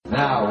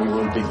Now we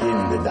will begin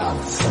the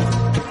dance.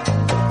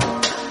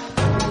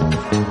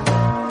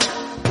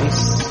 This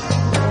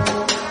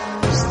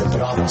is the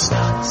Bronx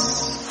Dance.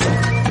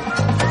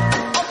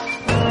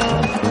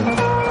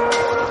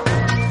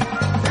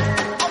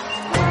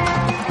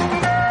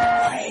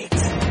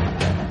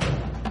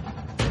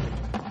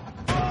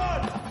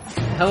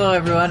 Hello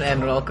everyone,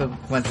 and welcome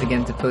once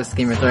again to Post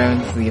Game of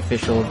Thrones, the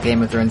official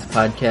Game of Thrones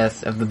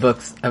podcast of the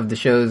books, of the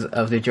shows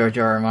of the George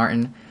R. R.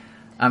 Martin.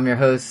 I'm your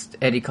host,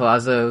 Eddie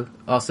Colazzo,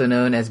 also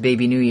known as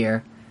Baby New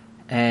Year,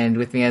 and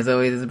with me as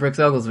always is Brooks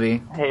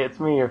Oglesby. Hey, it's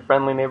me, your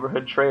friendly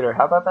neighborhood trader.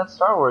 How about that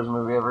Star Wars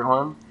movie,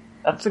 everyone?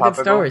 It's a good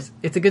Star Wars.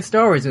 It's a good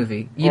Star Wars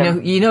movie.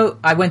 You know,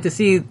 I went to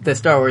see the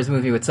Star Wars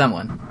movie with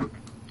someone.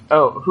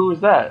 Oh, who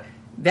was that?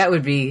 That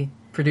would be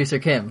producer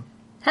Kim.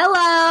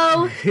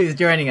 Hello! Who's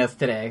joining us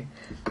today.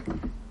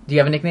 Do you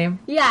have a nickname?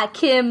 Yeah,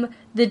 Kim,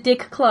 the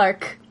Dick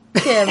Clark.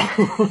 Kim.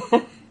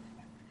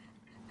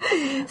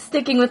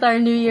 Sticking with our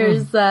New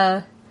Year's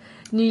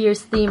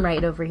theme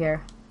right over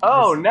here.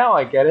 Oh, now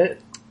I get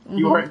it.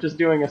 You weren't just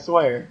doing a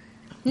swear.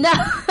 No,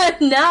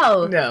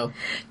 no. No.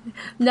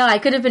 No, I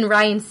could have been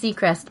Ryan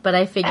Seacrest, but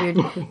I figured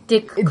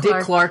Dick Clark. Dick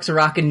Clark's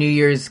Rockin' New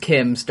Year's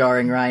Kim,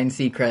 starring Ryan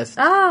Seacrest.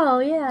 Oh,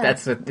 yeah.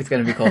 That's what it's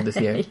going to be called this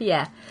year.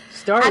 Yeah.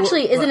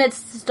 Actually, isn't it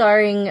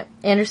starring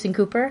Anderson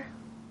Cooper?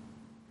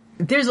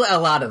 There's a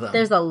lot of them.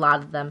 There's a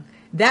lot of them.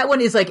 That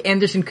one is like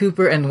Anderson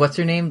Cooper and what's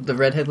her name? The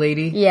redhead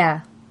lady?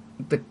 Yeah.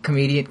 The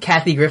comedian,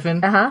 Kathy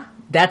Griffin? Uh-huh.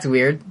 That's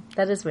weird.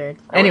 That is weird.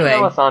 Anyway.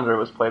 Alessandra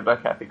was played by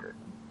Kathy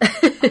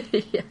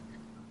Griffin. Yeah.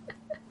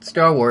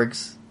 Star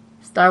Wars.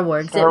 Star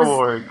Wars.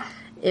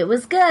 It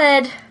was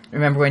good.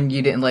 Remember when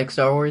you didn't like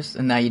Star Wars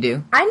and now you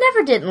do? I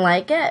never didn't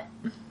like it.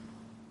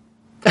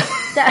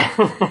 That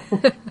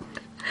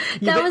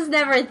was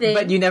never a thing.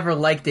 But you never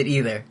liked it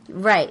either.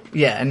 Right.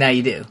 Yeah, and now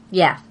you do.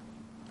 Yeah.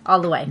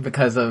 All the way.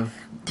 Because of...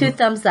 2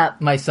 thumbs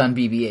up. My son,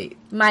 BB-8.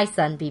 My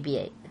son,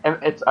 BB-8. And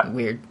it's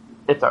weird.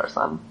 It's our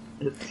son.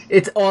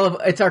 It's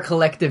our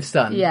collective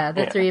son. Yeah,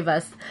 the three of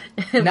us.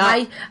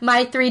 My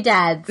 3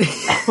 dads.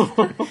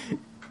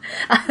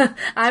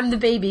 I'm the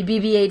baby.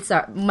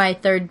 BB-8's my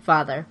third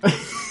father.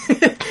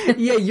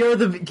 Yeah,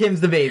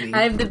 Kim's the baby.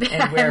 I'm the baby.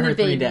 And we're her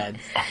 3 dads.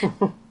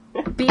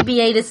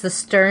 BB-8 is the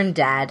stern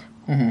dad.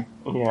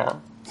 Mm-hmm. Yeah.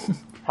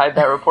 Hide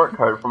that report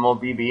card from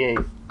old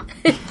BB-8.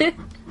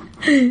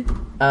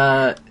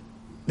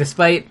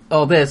 Despite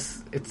all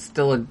this, it's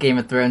still a Game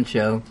of Thrones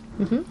show.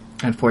 Mm-hmm.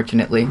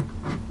 Unfortunately.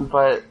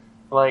 But,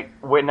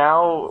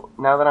 now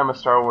that I'm a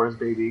Star Wars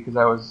baby, because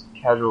I was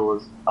casual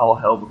as all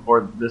hell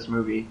before this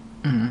movie,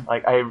 mm-hmm.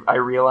 I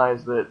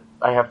realized that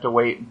I have to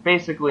wait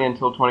basically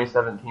until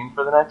 2017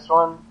 for the next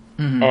one,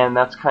 mm-hmm. and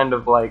that's kind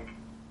of,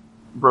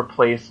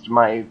 replaced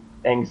my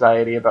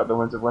anxiety about the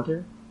Winds of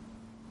Winter.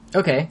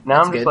 Okay,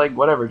 now I'm just good.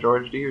 Whatever,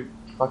 George, do your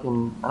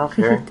fucking... I don't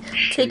care.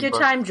 Take your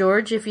time,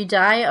 George. If you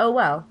die, oh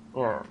well.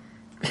 Yeah.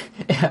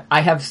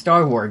 I have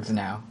Star Wars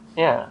now.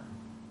 Yeah.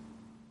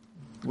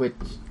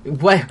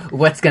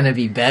 What's gonna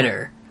be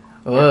better?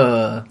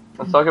 Ugh.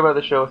 Let's talk about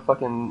the show with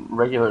fucking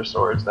regular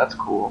swords. That's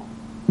cool.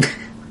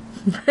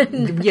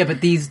 Yeah,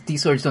 but these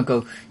swords don't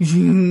go...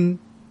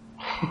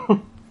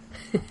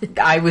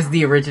 I was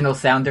the original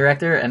sound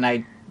director, and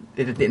it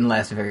didn't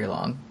last very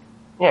long.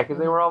 Yeah, because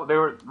they were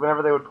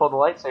whenever they would pull the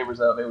lightsabers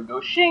out, they would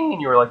go shing,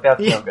 and you were like,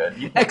 that's no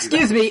good.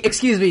 Excuse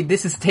me,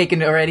 this is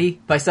taken already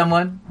by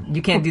someone.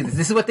 You can't do this.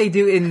 This is what they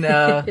do in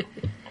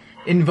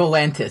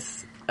Volantis.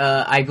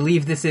 I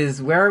believe this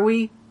is, where are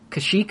we?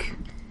 Kashyyyk?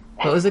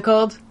 What was it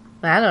called?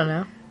 I don't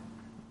know.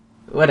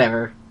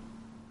 Whatever.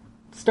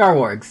 Star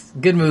Wars.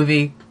 Good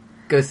movie.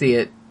 Go see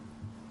it.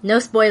 No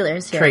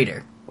spoilers here.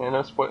 Traitor. Yeah,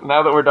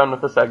 now that we're done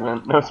with the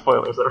segment, no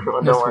spoilers,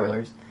 everyone. No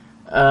spoilers.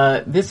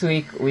 This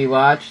week we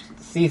watched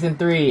Season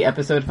 3,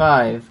 Episode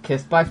 5,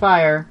 Kissed by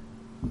Fire.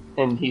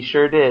 And he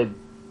sure did.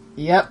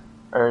 Yep.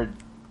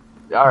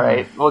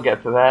 Alright, we'll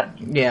get to that.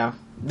 Yeah.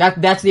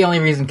 That's the only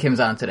reason Kim's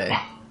on today.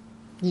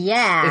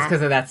 Yeah. It's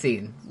because of that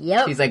scene.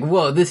 Yep. She's like,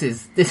 whoa, this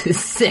is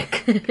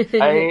sick.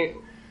 I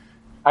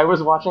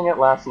was watching it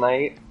last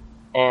night,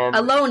 and...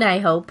 Alone, I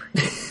hope.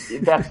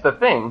 That's the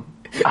thing.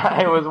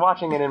 I was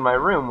watching it in my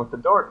room with the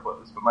door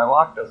closed, but my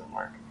lock doesn't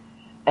work.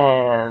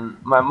 And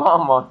my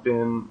mom walked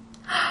in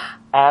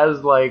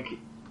as,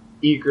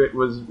 Egret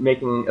was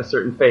making a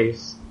certain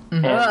face.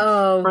 Mm-hmm.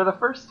 And for the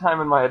first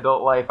time in my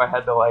adult life, I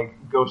had to,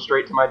 go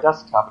straight to my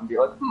desktop and be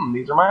like,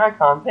 these are my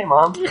icons. Hey,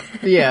 Mom.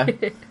 Yeah.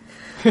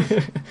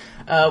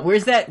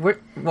 Where's that?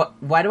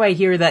 Why do I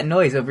hear that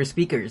noise over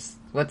speakers?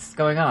 What's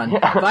going on?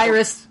 Yeah.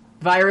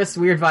 Virus,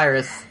 weird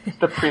virus.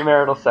 The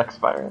premarital sex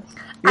virus.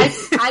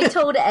 I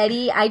told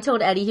Eddie,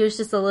 here's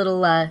just a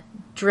little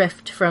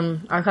drift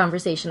from our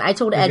conversation. I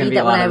told Eddie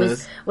that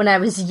when I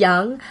was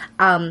young,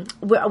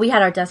 we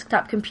had our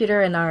desktop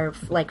computer in our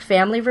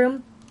family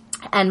room,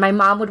 and my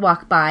mom would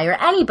walk by, or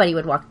anybody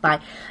would walk by,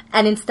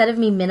 and instead of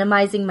me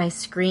minimizing my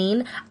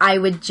screen, I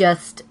would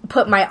just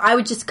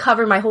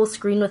cover my whole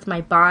screen with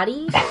my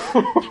body.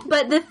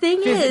 But the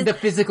thing is, the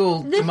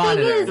physical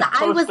monitor. Thing is,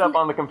 I was up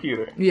on the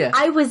computer. Yeah,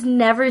 I was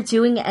never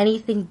doing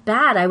anything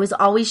bad. I was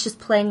always just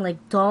playing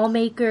like Doll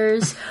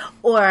Makers,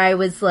 or I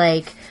was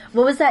like,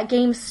 what was that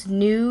game,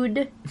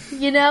 Snood?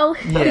 You know?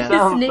 Yeah,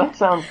 that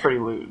sounds pretty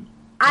lewd.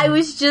 I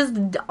was just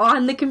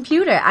on the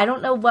computer. I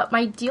don't know what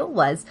my deal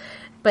was.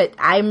 But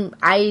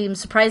I'm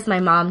surprised my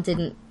mom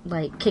didn't,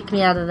 like, kick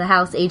me out of the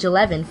house age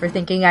 11 for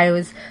thinking I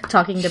was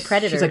talking to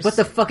predators. She's like, what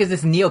the fuck is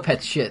this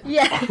Neopets shit?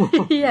 Yeah,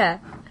 yeah.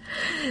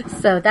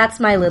 So that's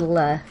my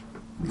little,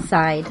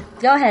 side.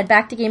 Go ahead,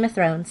 back to Game of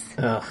Thrones.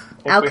 Ugh.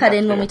 I'll cut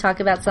in when we talk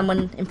about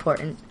someone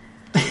important.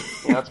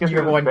 Yeah, let's get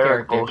Your through one this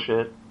Barrack character.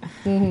 bullshit.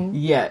 Mm-hmm.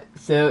 Yeah,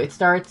 so it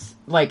starts,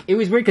 like, it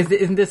was weird because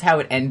isn't this how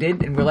it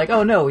ended? And we're like,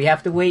 oh no, we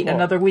have to wait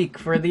another week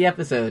for the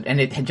episode. And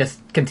it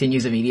just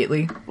continues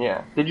immediately.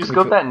 Yeah. Did you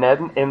scope that Ned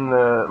in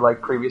the,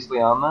 like, previously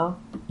on,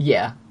 though?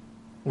 Yeah.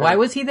 Why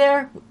was he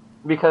there?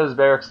 Because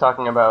Barrack's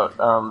talking about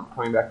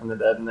coming back from the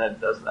dead, and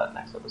Ned does that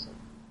next episode.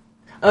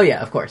 Oh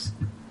yeah, of course.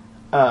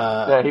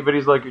 Yeah, but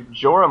he's like,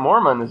 Jorah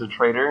Mormont is a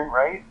traitor,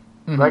 right?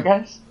 Mm-hmm. Right,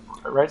 guys?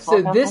 Right, small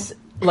So council? this,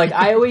 like,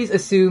 I always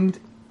assumed,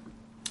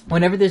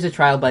 whenever there's a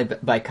trial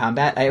by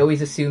combat, I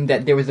always assumed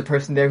that there was a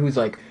person there who's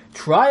like,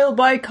 trial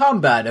by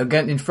combat,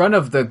 again, in front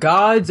of the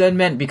gods and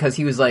men, because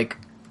he was like,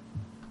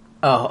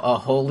 a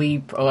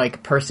holy,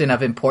 like, person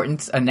of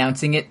importance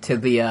announcing it to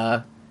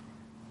the,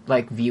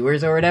 like,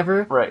 viewers or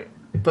whatever. Right.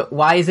 But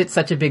why is it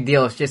such a big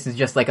deal if it's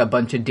just like a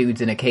bunch of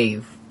dudes in a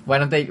cave? Why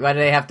do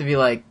they have to be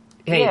like,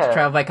 hey, it's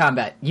trial by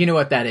combat. You know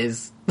what that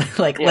is.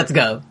 Like, let's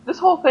go. This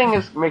whole thing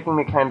is making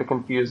me kind of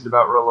confused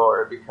about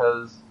R'hllor,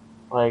 because,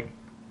 like,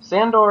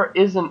 Sandor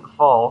isn't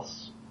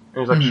false.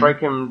 And he's like, strike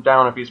him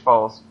down if he's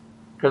false.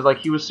 Because, like,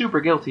 he was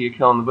super guilty of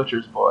killing the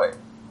butcher's boy.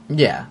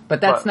 Yeah,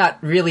 but that's not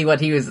really what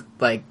he was,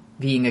 like,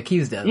 being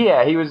accused of.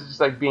 Yeah, he was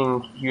just, like,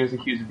 he was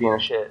accused of being a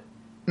shit.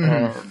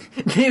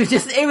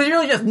 It was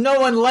really just,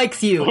 no one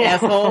likes you,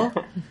 asshole.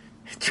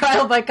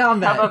 Trial by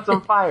combat. How about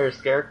some fire,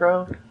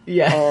 Scarecrow?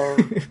 Yeah.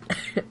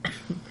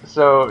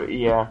 So,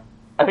 yeah.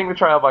 I think the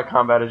trial by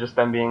combat is just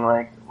them being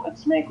like,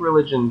 let's make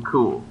religion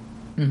cool.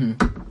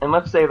 Mm-hmm. And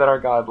let's say that our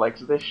god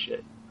likes this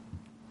shit.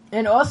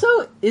 And also,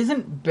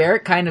 isn't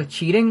Barrack kind of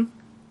cheating?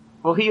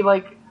 Well, he,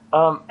 like,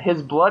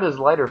 his blood is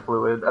lighter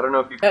fluid. I don't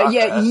know if you caught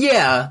that.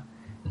 Yeah.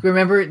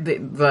 Remember,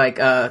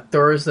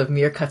 Thoros of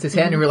Myr cuts his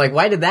hand, and we're like,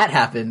 why did that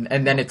happen?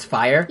 And then it's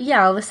fire?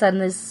 Yeah, all of a sudden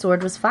his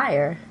sword was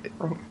fire.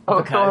 Oh,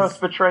 Because- Thoros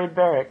betrayed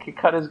Barrack. He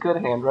cut his good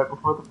hand right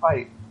before the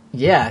fight.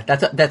 Yeah,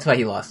 that's why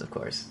he lost, of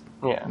course.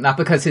 Yeah. Not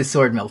because his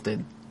sword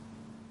melted.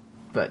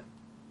 But,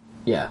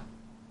 yeah.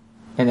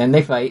 And then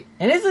they fight.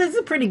 And it's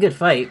a pretty good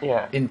fight.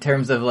 Yeah. In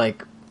terms of,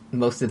 like,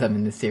 most of them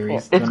in the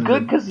series. It's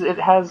good because it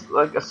has,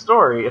 like, a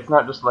story. It's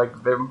not just,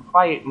 like, them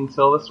fight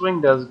until the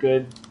swing does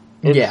good.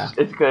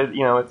 It's good,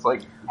 you know, it's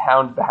like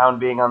the Hound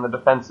being on the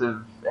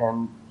defensive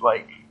and,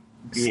 like,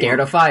 being scared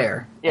of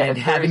fire. Yeah, and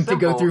it's very having to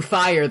go simple. through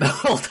fire the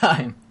whole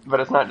time. But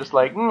it's not just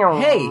like,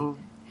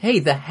 Hey,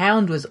 the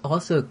Hound was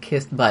also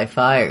kissed by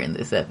fire in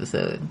this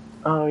episode.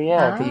 Oh,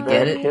 yeah. Did you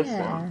get it? Kiss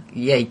him.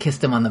 Yeah, he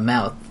kissed him on the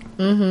mouth.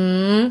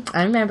 Mm-hmm.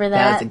 I remember that.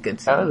 That was a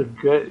good scene. That was a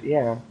good,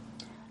 yeah.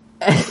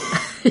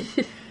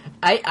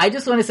 I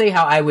just want to say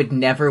how I would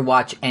never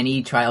watch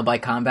any trial by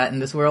combat in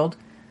this world.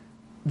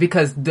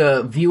 Because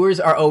the viewers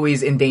are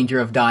always in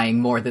danger of dying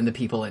more than the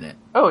people in it.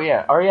 Oh,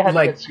 yeah. Arya had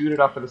Like- to get scooted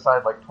off to the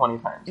side like 20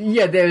 times.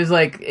 Yeah, there's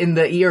like, in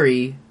the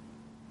Eyrie,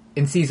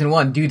 in season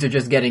 1, dudes are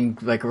just getting,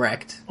 like,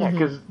 wrecked. Yeah,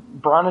 because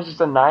Bronn is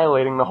just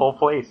annihilating the whole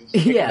place. He's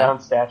taking Yeah. down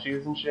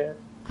statues and shit.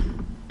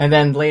 And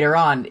then later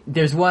on,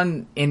 there's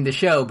one in the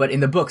show, but in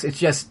the books, it's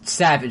just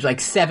savage.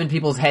 Like, 7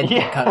 people's heads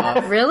get cut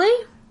off.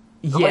 Really?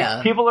 Yeah.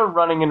 Like, people are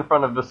running in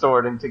front of the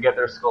sword and to get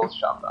their skulls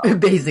chopped off.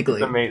 Basically.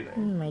 It's amazing.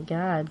 Oh my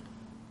god.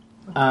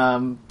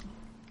 And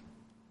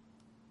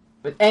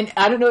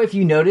I don't know if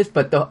you noticed,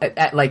 but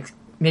at like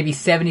maybe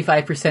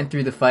 75%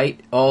 through the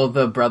fight, all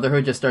the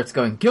Brotherhood just starts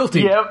going,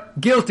 guilty, Yep.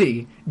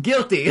 guilty,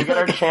 guilty. We got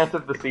our chance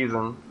of the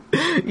season.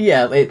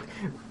 Yeah,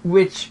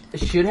 which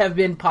should have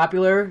been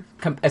popular,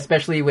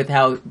 especially with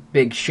how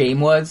big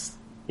Shame was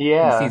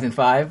Yeah. in season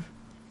 5.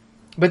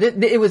 But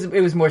it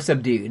was more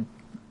subdued.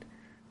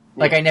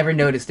 Like, I never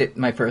noticed it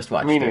my first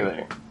watch. Me through.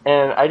 neither.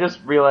 And I just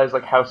realized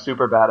like how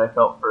super bad I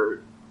felt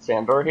for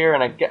Sandor here,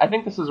 and I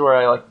think this is where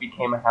I like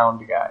became a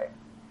Hound guy.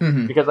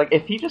 Mhm. Because like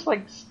if he just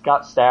like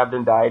got stabbed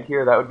and died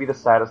here, that would be the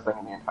saddest thing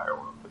in the entire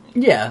world to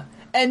me. Yeah.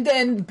 And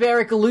then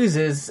Barrack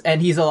loses,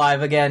 and he's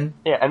alive again.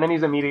 Yeah, and then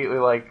he's immediately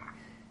like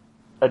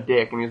a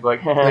dick, and he's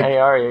like, "Hey,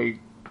 Arya,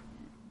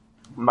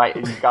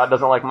 God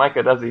doesn't like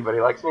Micah, does he? But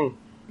he likes me,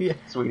 Yeah.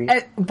 sweetie."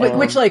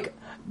 Which, like,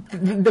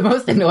 the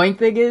most annoying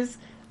thing is,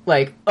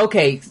 like,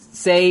 okay,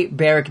 say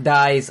Barrack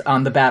dies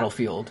on the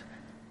battlefield,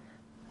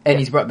 and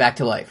he's brought back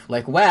to life.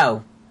 Like,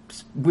 wow,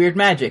 weird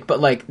magic. But,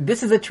 like,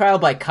 this is a trial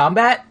by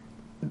combat.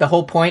 The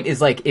whole point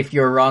is, like, if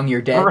you're wrong,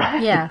 you're dead.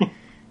 Right. Yeah.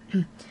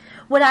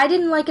 What I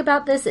didn't like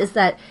about this is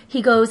that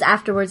he goes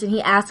afterwards and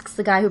he asks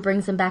the guy who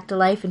brings him back to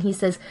life, and he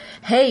says,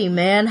 "Hey,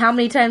 man, how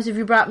many times have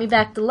you brought me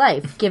back to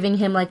life?" Giving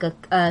him like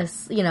a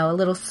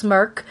little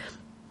smirk.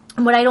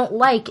 And what I don't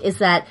like is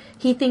that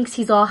he thinks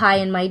he's all high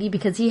and mighty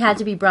because he had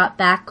to be brought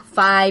back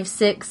 5,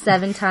 6,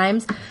 7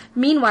 times.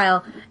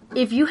 Meanwhile,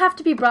 if you have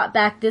to be brought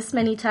back this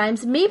many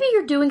times, maybe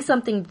you're doing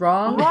something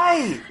wrong.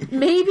 Right.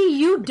 Maybe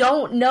you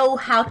don't know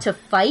how to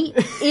fight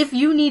if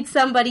you need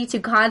somebody to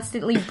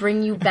constantly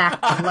bring you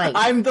back to life.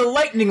 I'm the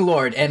Lightning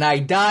Lord, and I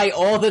die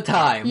all the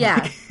time.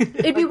 Yeah.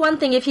 It'd be one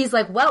thing if he's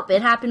like, well,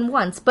 it happened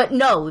once. But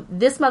no,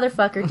 this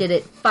motherfucker did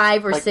it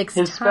 5 or 6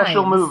 times. His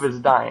special move is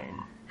dying.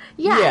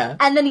 Yeah,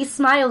 and then he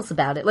smiles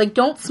about it. Like,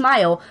 don't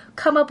smile.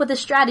 Come up with a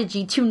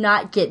strategy to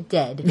not get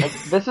dead.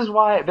 This is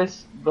why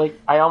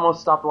I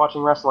almost stopped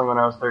watching wrestling when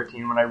I was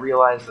 13 when I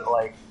realized that,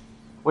 like,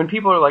 when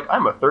people are like,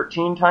 I'm a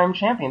 13-time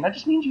champion, that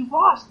just means you've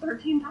lost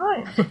 13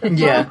 times.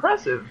 It's not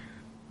impressive.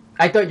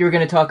 I thought you were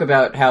going to talk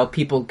about how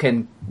people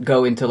can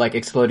go into, like,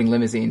 exploding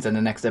limousines in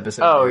the next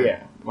episode. Oh,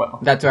 yeah. Well,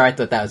 that's where I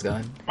thought that was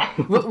going.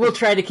 We'll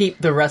try to keep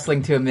the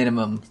wrestling to a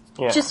minimum.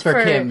 Yeah. Just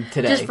for Kim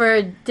today. Just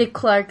for Dick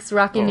Clark's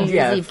Rockin' New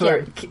Year's Eve.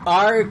 For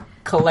our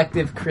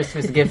collective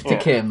Christmas gift to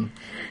Kim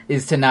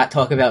is to not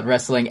talk about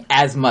wrestling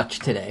as much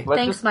today.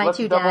 Let's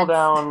double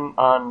down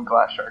on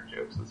Glass Shark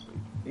jokes this week.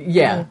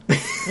 Yeah.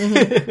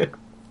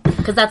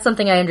 Because that's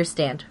something I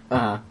understand.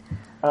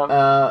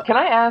 Uh-huh. Can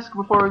I ask,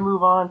 before we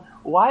move on,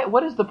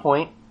 what is the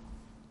point?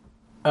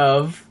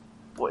 Of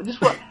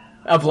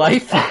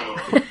life?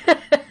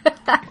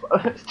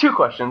 2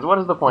 questions. What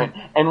is the point?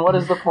 And what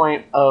is the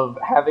point of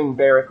having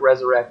Varric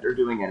resurrect or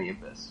doing any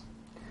of this?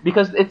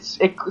 Because it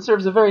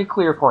serves a very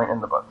clear point in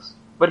the books.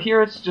 But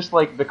here it's just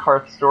like the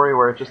Karth story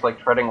where it's just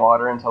like treading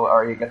water until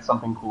Arya gets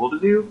something cool to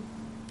do.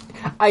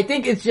 I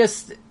think it's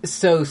just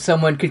so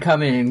someone could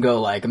come in and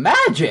go like,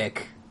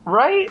 magic!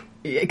 Right?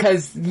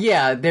 Because,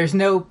 there's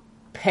no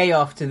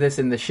payoff to this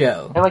in the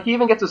show. And like he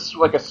even gets a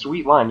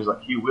sweet line. He's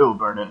like, "He will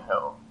burn in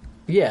hell."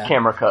 Yeah.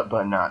 Camera cut,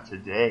 but not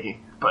today.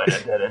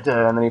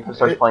 And then he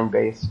starts playing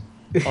bass.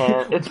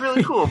 And it's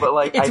really cool, but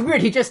like... It's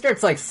weird, he just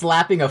starts like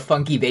slapping a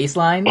funky bass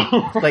line.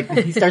 Like,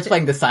 he starts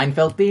playing the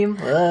Seinfeld theme.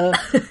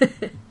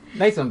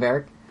 Nice one,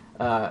 Varric.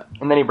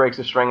 And then he breaks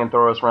a string and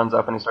Thoros runs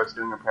up and he starts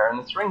doing repair and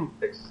the string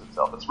fixes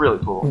itself. It's really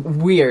cool.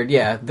 Weird,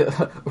 yeah.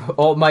 The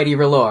almighty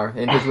R'hllor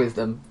and his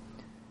wisdom.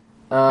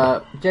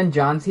 Jen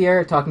John's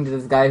here, talking to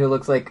this guy who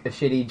looks like a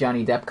shitty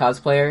Johnny Depp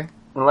cosplayer.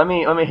 And let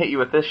me hit you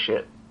with this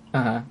shit.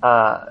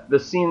 Uh-huh. The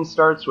scene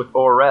starts with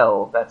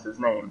Orell, that's his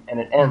name, and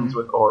it ends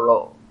with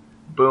Orell.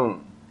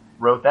 Boom.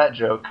 Wrote that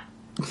joke.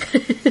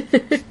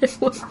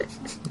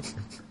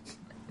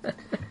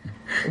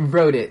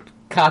 Wrote it.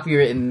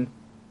 Copywritten.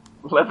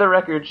 Let the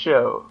record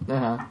show.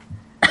 Uh-huh.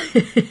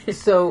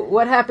 So,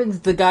 what happens?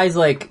 The guy's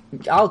like,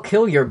 "I'll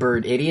kill your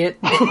bird, idiot."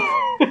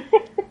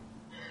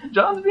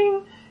 John's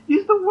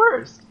he's the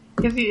worst.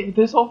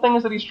 This whole thing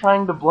is that he's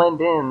trying to blend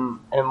in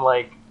and,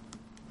 like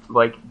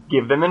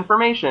give them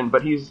information,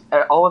 but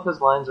all of his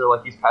lines are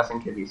like he's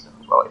passing kidney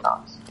stones while he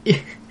talks.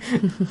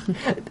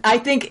 I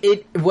think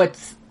what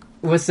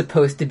was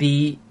supposed to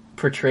be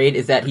portrayed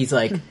is that he's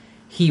like,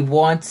 he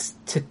wants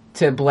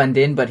to blend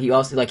in, but he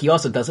also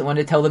doesn't want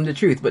to tell them the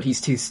truth, but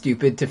he's too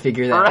stupid to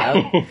figure that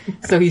out.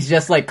 So he's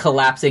just like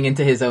collapsing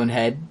into his own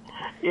head.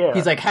 Yeah.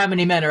 He's like, "How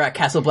many men are at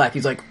Castle Black?"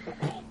 He's like,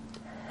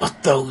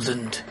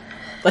 1,000.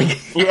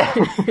 Like, yeah.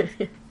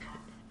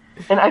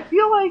 And I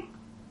feel like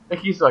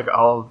he's like,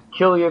 "I'll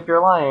kill you if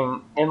you're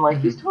lying," and like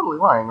he's totally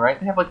lying, right?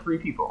 They have like 3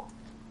 people.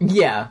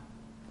 Yeah.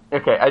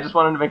 Okay, I just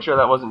wanted to make sure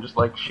that wasn't just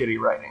like shitty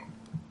writing.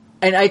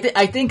 And I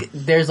think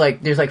there's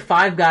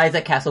 5 guys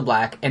at Castle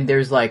Black, and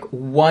there's like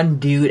 1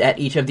 dude at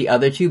each of the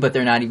other 2, but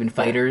they're not even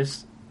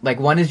fighters. Like,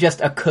 one is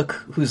just a cook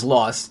who's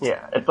lost.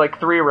 Yeah, it's like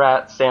 3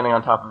 rats standing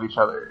on top of each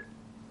other,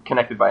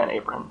 connected by an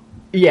apron.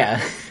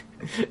 Yeah,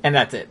 and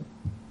that's it.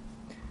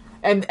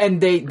 And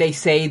they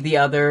say the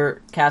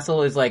other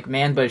castle is like,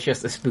 man, but it's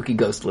just a spooky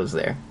ghost lives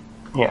there.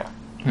 Yeah.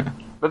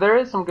 But there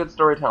is some good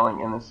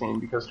storytelling in this scene,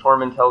 because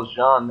Tormund tells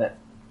Jon that...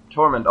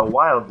 Tormund, a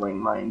wildling,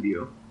 mind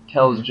you,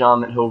 tells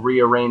Jon that he'll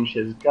rearrange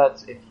his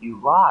guts if he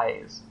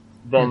lies.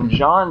 Then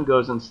Jon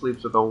goes and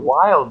sleeps with a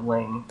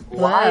wildling,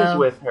 lies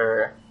with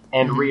her,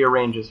 and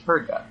rearranges her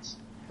guts.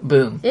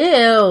 Boom.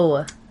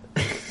 Ew.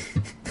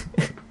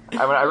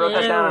 I wrote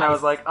that down and I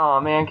was like, "Oh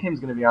man,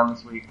 Kim's gonna be on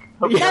this week."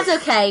 That's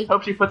okay.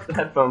 Hope she puts the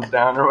headphones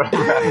down or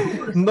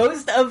whatever.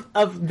 Most of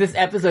this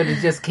episode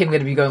is just Kim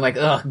gonna be going like,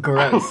 "Ugh,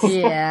 gross."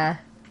 Yeah.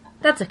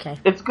 That's okay.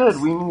 It's good,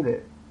 we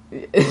need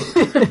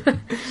it.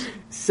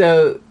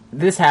 So,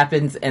 this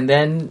happens, and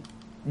then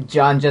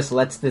Jon just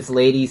lets this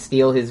lady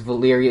steal his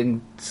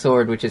Valyrian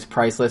sword, which is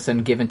priceless,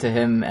 and given to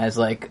him as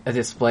like a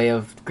display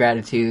of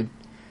gratitude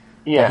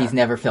that he's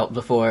never felt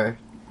before.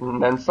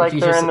 And then psych,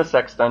 they're in the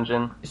sex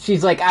dungeon.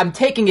 She's like, "I'm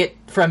taking it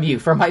from you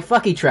for my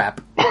fucky trap."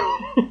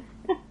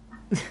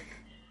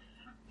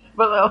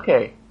 But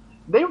okay,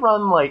 they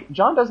run like...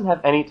 Jon doesn't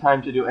have any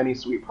time to do any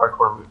sweet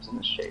parkour moves in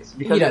this chase.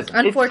 Because He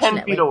doesn't. it's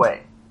 10 feet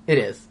away. It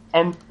is.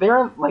 And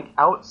they're like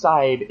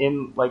outside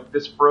in like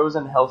this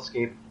frozen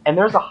hellscape, And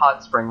there's a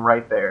hot spring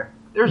right there.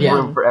 There's Yeah.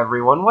 room for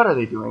everyone. What are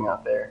they doing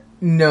out there?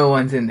 No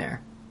one's in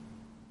there.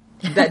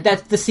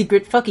 That's the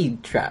secret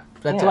fucky trap.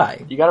 That's Yeah.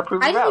 why. You gotta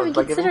prove I your didn't vows even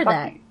by giving consider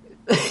that. Tucky.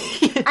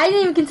 I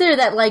didn't even consider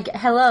that, like,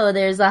 hello,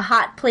 there's a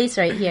hot place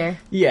right here.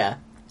 Yeah.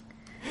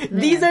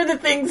 These are the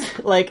things,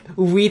 like,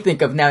 we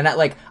think of now, not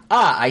like,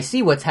 I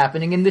see what's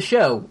happening in the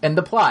show and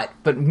the plot,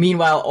 but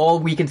meanwhile, all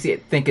we can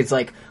think is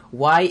like,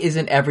 why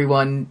isn't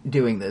everyone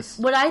doing this?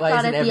 What I Why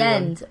thought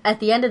isn't at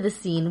the end of the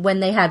scene, when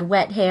they had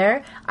wet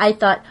hair, I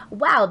thought,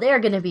 wow, they're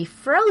gonna be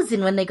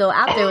frozen when they go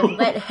out there with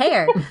wet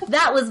hair.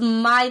 That was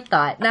my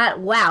thought, not,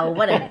 wow,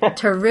 what a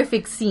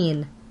terrific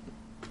scene.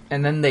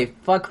 And then they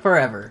fuck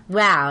forever.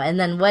 Wow, and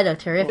then what a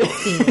terrific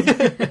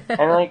scene.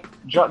 And like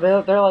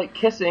they're like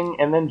kissing,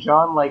 and then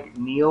John like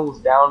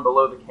kneels down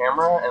below the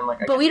camera, and like.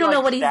 I But guess we don't he, know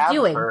like, what he's stabs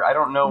doing. her. I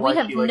don't know. Why We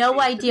have she, like, no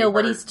seems to idea be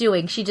what hurt. he's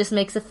doing. She just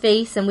makes a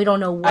face, and we don't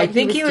know what I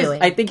think he was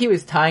doing. I think he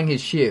was tying his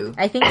shoe.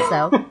 I think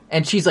so.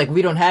 And she's like,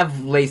 we don't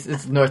have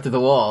laces north of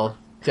the wall,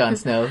 Jon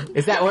Snow.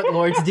 Is that what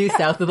lords do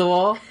south of the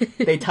wall?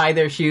 They tie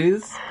their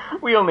shoes?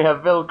 We only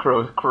have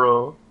Velcro,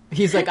 Crow.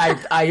 He's like,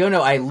 I don't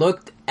know, I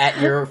looked at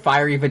your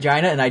fiery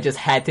vagina and I just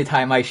had to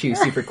tie my shoe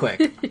super quick.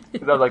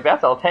 'Cause I was like,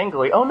 that's all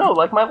tangly. Oh no,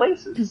 like my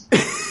laces.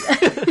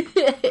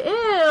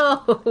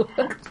 Ew.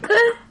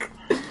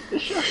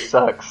 This show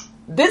sucks.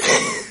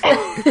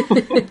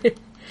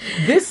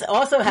 This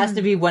also has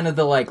to be one of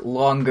the, like,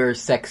 longer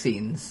sex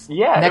scenes.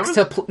 Yeah,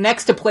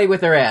 Next to play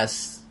with her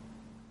ass.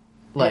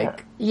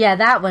 Like, Yeah,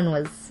 that one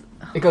was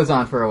it goes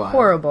on for a while.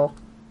 horrible.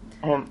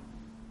 And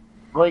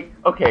like,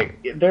 okay,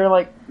 they're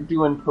like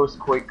doing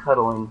post-coit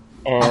cuddling,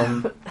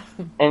 and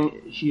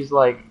she's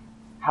like,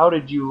 "How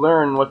did you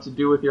learn what to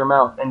do with your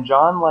mouth?" And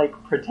John like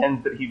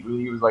pretends that he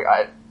was like,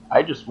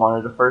 "I just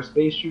wanted a first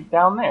base shoot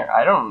down there.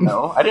 I don't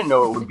know. I didn't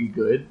know it would be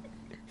good.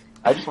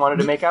 I just wanted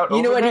to make out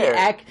You know over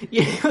what?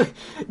 there."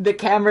 The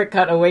camera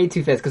cut away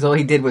too fast because all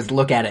he did was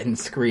look at it and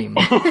scream.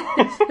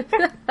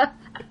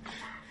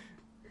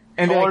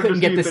 And they Hard to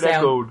couldn't get see the if it sound.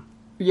 echoed.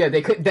 Yeah,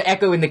 they could. The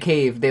echo in the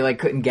cave, they like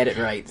couldn't get it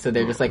right, so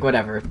they're just like,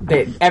 whatever.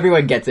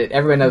 Everyone gets it.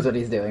 Everyone knows what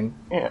he's doing.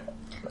 Yeah.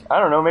 I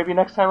don't know. Maybe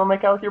next time I'll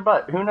make out with your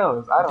butt. Who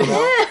knows? I don't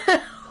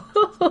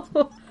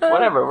know.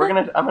 Whatever.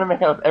 I'm gonna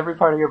make out with every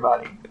part of your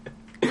body.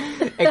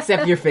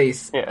 Except your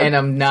face, Yeah. and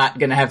I'm not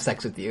gonna have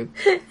sex with you.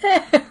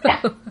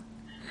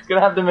 It's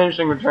gonna have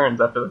diminishing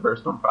returns after the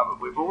first one,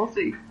 probably, but we'll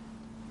see.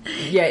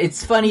 Yeah,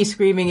 it's funny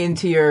screaming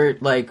into your,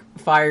 like,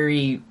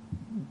 fiery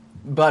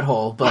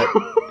butthole, but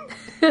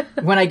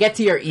when I get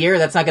to your ear,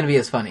 that's not gonna be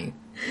as funny.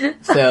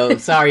 So,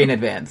 sorry in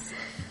advance.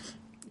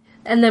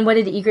 And then what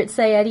did Egret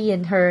say, Eddie,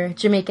 in her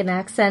Jamaican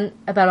accent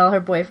about all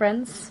her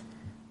boyfriends?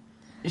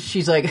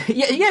 She's like,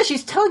 yeah,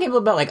 she's telling him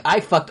about, like, I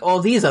fucked all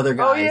these other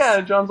guys. Oh yeah,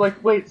 and John's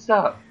like, wait,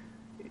 stop.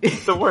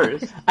 It's the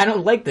worst. I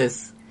don't like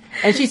this.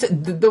 And she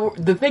said,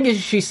 the thing is,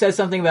 she says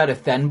something about a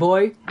Then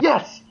boy,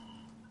 Yes!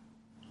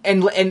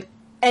 and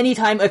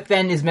anytime a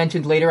Then is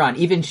mentioned later on,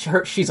 even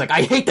she's like,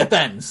 I hate the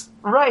Thens!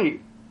 Right.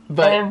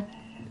 But, And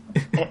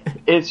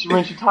it's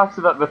when she talks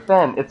about the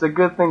Fen, it's a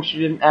good thing she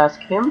didn't ask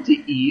him to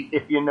eat,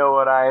 if you know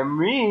what I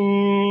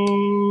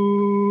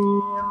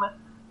mean.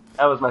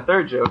 That was my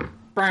third joke.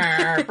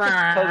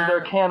 Because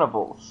they're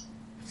cannibals.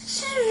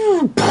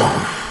 Ew.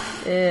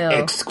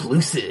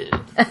 exclusive.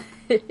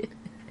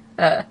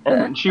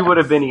 And she would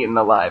have been eaten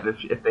alive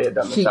if they had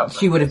done this outside.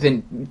 She would have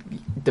been,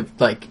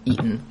 like,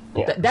 eaten.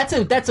 Yeah.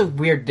 That's a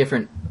weird,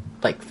 different,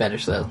 like,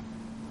 fetish, though.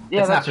 Yeah,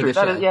 That's not that's for true. the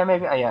That show. is, yeah,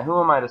 maybe. Yeah,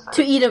 who am I to say?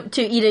 To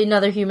eat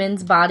another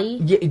human's body?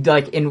 Yeah,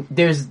 like,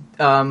 there's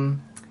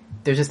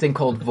this thing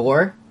called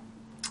vor,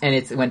 and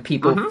it's when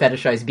people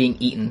fetishize being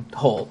eaten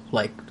whole,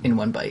 like, in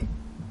one bite.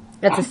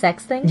 That's a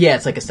sex thing? Yeah,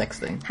 it's like a sex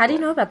thing. How do you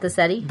know about this,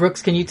 Eddie?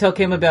 Brooks, can you tell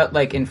Kim about,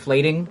 like,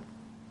 inflating?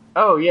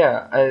 Oh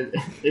yeah,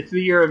 it's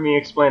the year of me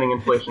explaining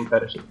inflation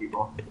fetish to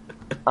people.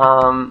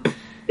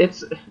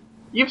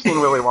 You've seen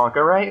Willy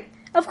Wonka, right?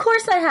 Of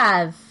course I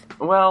have.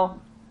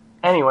 Well,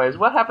 anyways,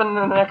 what happened in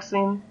the next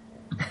scene?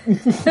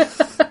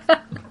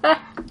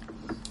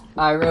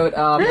 I wrote, it's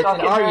Talk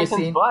an Arya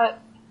Harrison's scene.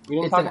 butt. We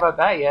didn't It's talk an- about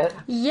that yet.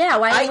 Yeah,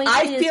 why didn't we see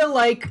I his... feel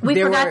like We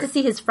there forgot were, to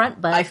see his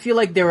front butt. I feel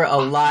like there were a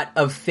lot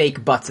of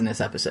fake butts in this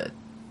episode.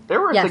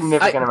 There were a Yes.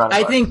 significant amount of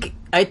I butts.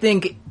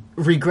 think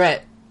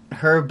regret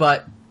her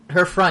butt,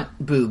 her front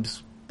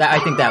boobs. I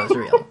think that was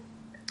real.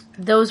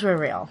 Those were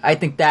real. I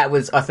think that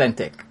was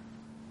authentic.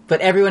 But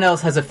everyone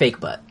else has a fake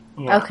butt.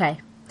 Yeah. Okay.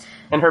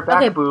 And her back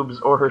Okay. boobs,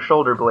 or her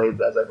shoulder blades,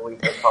 as I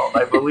believe they're called.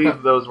 I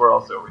believe those were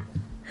also real.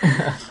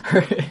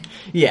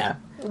 Yeah,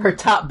 her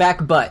top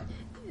back butt.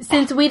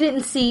 Since we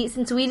didn't oh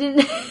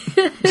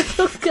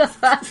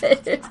god,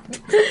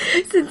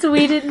 since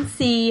we didn't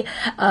see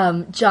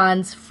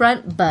John's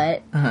front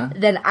butt,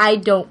 then I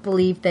don't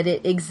believe that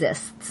it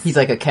exists. He's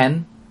like a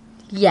Ken.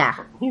 Yeah,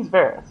 He's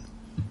Varys.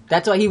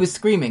 That's why he was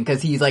screaming,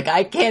 because he's like,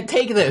 I can't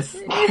take this.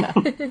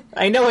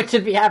 I know it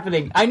should be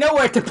happening. I know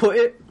where to put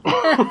it.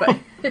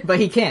 But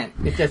he can't.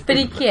 It's just. but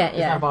he can't. It's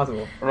Yeah, not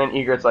possible. And then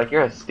Egret's like,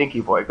 you're a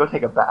stinky boy. Go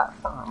take a bath.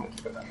 Oh, I'm gonna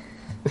take a bath.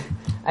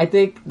 I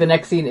think the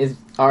next scene is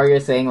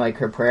Arya saying, like,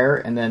 her prayer,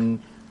 and then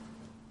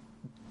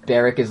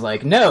Beric is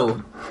like, no!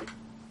 Or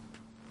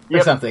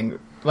Yep. something.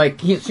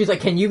 Like, she's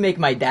like, can you make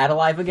my dad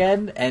alive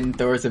again? And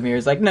Thorozimir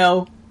is like,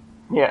 no.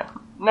 Yeah.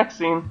 Next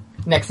scene.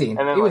 Next scene.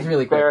 And then It was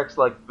really quick. Beric's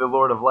like, the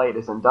Lord of Light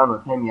isn't done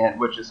with him yet,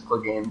 which is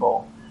Clegane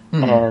Bowl.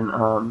 Mhm.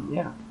 And,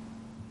 yeah.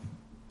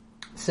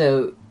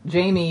 So,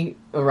 Jaime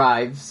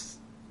arrives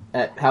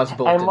at House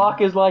Bolton. And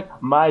Locke is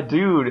like, my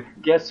dude,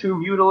 guess who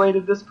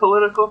mutilated this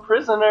political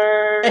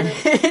prisoner?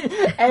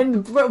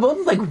 and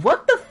Bolton's like,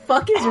 what the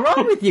fuck is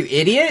wrong with you,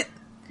 idiot?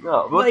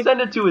 No, let's Like-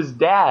 send it to his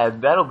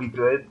dad. That'll be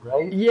good,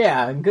 right?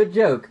 Yeah, good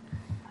joke.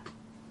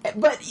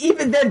 But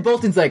even then,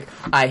 Bolton's like,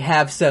 I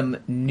have some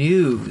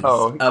news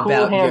Oh, Cool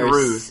about Hand your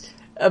Roost.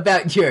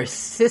 about your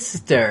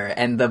sister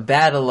and the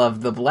Battle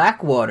of the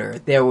Blackwater.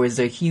 There was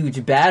a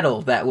huge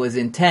battle that was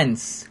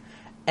intense,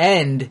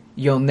 and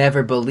you'll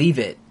never believe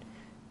it.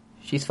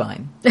 She's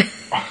fine.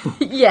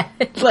 Yeah.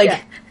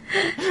 Like,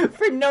 yeah.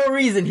 for no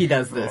reason he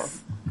does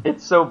this.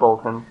 It's so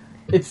Bolton.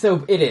 It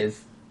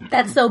is.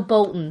 That's so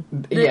Bolton.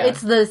 Yeah.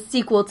 It's the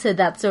sequel to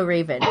That's So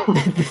Raven.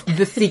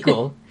 The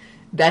sequel.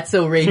 That's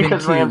so Raven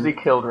Because 2 Ramsay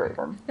killed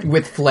Raven.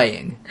 with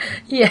flaying.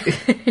 Yeah.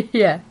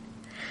 Yeah.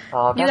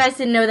 You That's- guys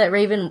didn't know that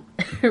Raven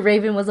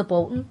was a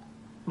Bolton?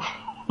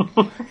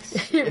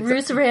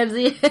 Bruce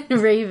Ramsey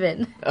and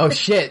Raven. Oh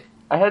shit.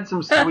 I had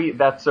some sweet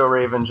That's So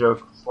Raven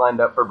jokes lined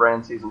up for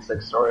Bran Season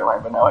 6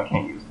 storyline, but now I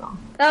can't use them.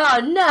 Oh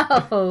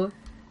no!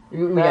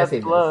 We gotta That's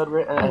save blood.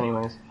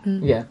 Anyways.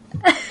 this. Yeah.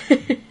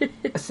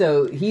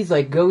 So he's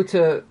like, go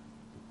to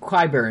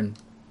Qyburn.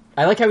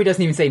 I like how he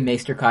doesn't even say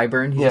Maester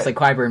Qyburn. He's Yeah. just like,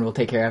 Qyburn will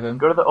take care of him.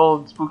 Go to the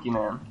old spooky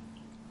man.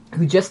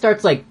 Who just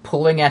starts like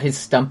pulling at his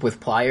stump with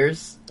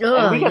pliers. Oh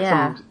And we get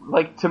yeah. some,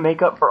 like, to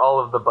make up for all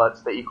of the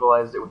butts, they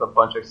equalized it with a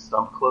bunch of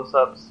stump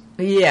close-ups.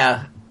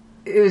 Yeah.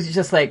 It was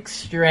just like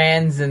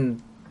strands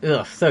and...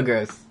 Ugh, so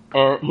gross.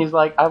 And he's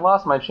like, I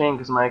lost my chain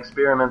because my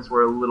experiments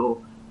were a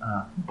little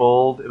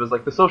bold. It was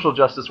like the social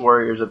justice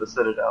warriors of the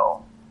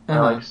Citadel. And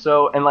Uh-huh. like,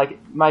 so, and like,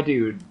 my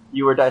dude,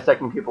 you were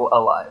dissecting people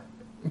alive.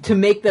 To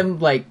make them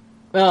like...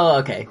 Oh,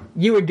 okay.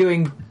 You were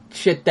doing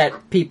shit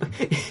that people...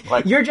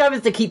 Like- Your job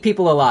is to keep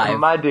people alive,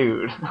 My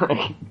dude.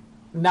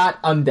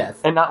 not undeath.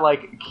 And not,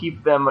 like,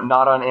 keep them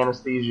not on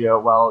anesthesia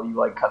while you,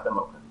 like, cut them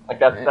open. Like,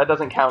 that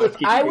doesn't count as If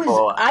keeping people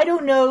alive. I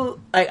don't know.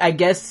 I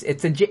guess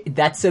it's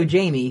that's so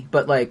Jamie.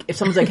 But like, if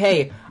someone's like,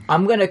 "Hey,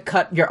 I'm gonna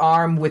cut your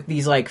arm with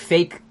these like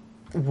fake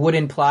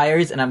wooden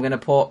pliers, and I'm gonna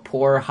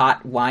pour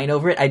hot wine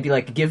over it," I'd be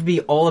like, "Give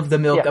me all of the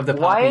milk of the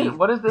poppy."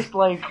 What is this,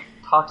 like,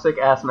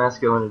 toxic-ass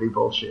masculinity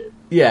bullshit?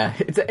 Yeah,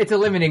 it's a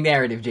limiting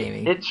narrative,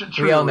 Jamie. It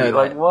truly, We all know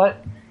like, that.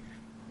 what?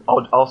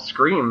 I'll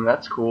scream,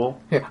 that's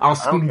cool. I'll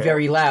scream care.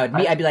 very loud.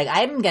 I'd be like,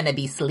 "I'm gonna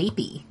be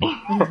sleepy,"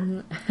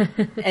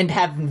 and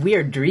have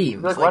weird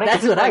dreams. Like, Like, why don't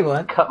that's you what just, I like,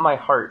 want. Cut my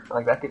heart.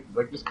 Like, that could,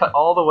 like, just cut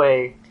all the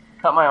way,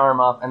 cut my arm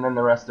off, and then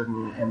the rest of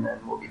me, and then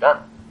we'll be done.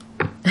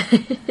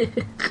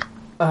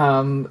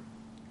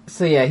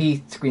 So yeah,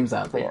 he screams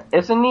out. Yeah,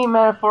 it's a neat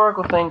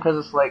metaphorical thing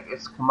because it's like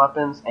it's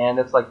comeuppance and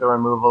it's like the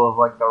removal of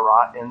like the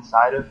rot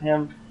inside of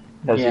him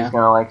because Yeah. he's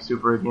gonna like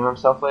super redeem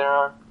himself later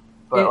on.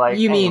 But like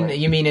you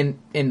anyway. mean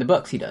in the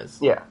books he does?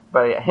 Yeah,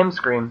 but yeah, him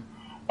scream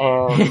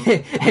and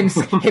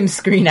him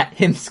scream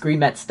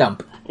at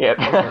Stump. yeah,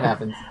 What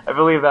happens? I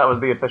believe that was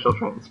the official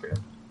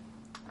transcript.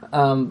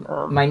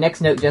 My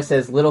next note just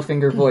says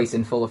Littlefinger voice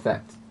in full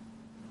effect.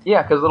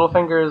 Yeah, because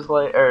Littlefinger is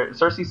like, or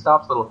Cersei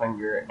stops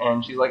Littlefinger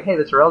and she's like, "Hey,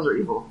 the Tyrells are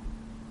evil.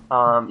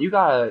 You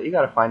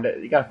gotta find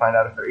it. You gotta find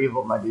out if they're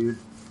evil, my dude,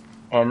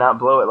 and not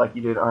blow it like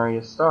you did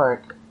Arya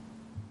Stark."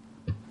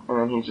 And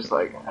then he's just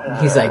like,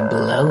 He's like,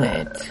 blow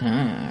it.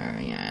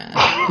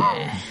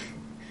 Yeah.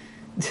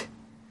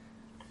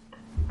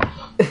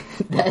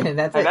 That's and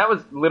it. that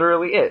was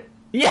literally it.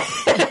 Yeah.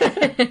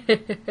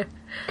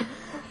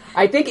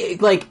 I think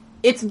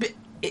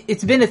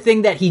it's been a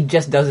thing that he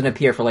just doesn't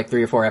appear for like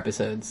 3 or 4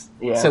 episodes.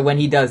 Yeah. So when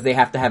he does, they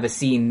have to have a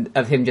scene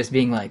of him just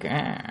being like,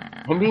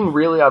 "Ah." Him being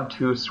really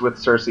obtuse with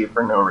Cersei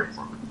for no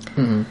reason.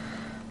 Mhm.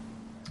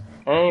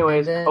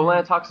 Anyways, And then-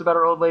 Olenna talks about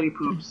her old lady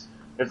poops.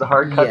 There's a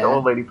hard cut Yeah. to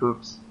old lady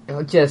poops.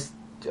 Just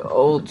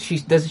old.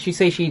 Doesn't she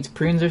say she eats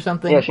prunes or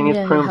something? Yeah, she needs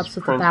Yeah, it prunes, helps with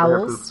the prunes for her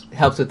bowels. poops.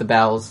 Helps with the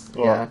bowels.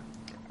 Yeah.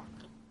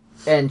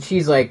 And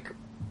she's like,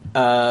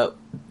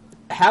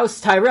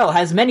 House Tyrell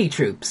has many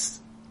troops.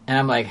 And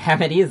I'm like, how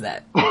many is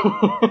that?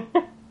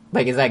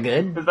 Like, is that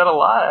good? Is that a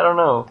lot? I don't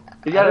know.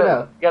 You I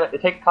don't gotta, know.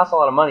 it costs a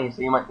lot of money,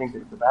 so you might think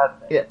that it's a bad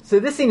thing. Yeah. So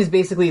this scene is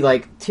basically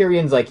like,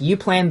 Tyrion's like, you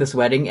planned this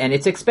wedding, and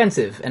it's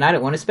expensive, and I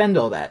don't want to spend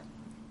all that.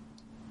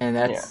 And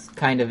that's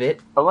kind of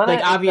it. Olenna Like,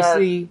 is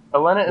obviously...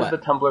 Olenna is What? the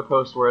Tumblr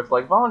post where it's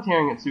like,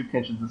 volunteering at soup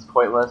kitchens is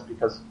pointless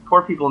because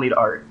poor people need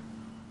art.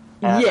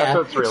 And Yeah, that's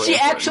what's really she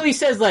important. actually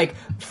says, like,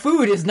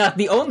 food is not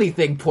the only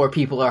thing poor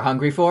people are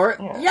hungry for.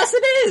 Yeah. Yes,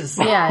 it is!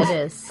 Yeah,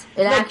 it is.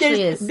 It Like,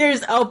 actually is.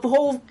 There's a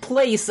whole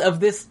place of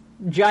this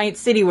giant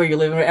city where you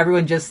live where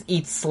everyone just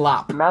eats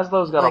slop.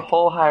 Maslow's got like- a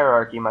whole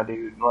hierarchy, my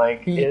dude.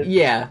 Like, it's,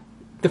 Yeah.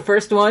 The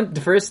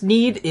first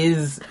need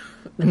is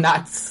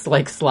not,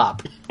 like,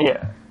 slop.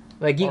 yeah.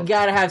 Like, you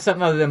gotta have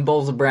something other than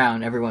bowls of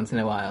brown every once in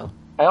a while.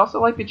 I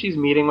also like that she's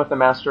meeting with the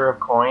Master of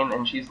Coin,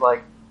 and she's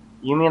like,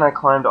 you mean I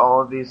climbed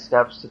all of these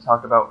steps to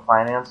talk about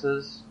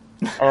finances?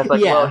 And it's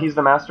like, Yeah. well, he's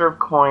the master of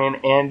coin,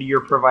 and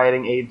you're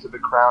providing aid to the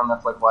crown.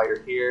 That's like why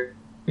you're here.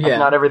 Like, Yeah.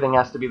 not everything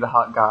has to be the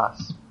hot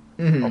goss.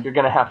 Mhm. Like, you're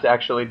gonna have to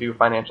actually do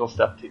financial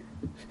stuff too.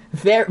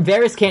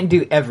 Varys can't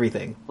do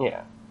everything.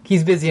 Yeah.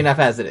 He's busy enough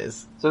as it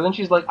is. So then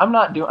she's like, I'm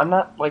not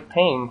like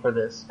paying for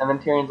this. And then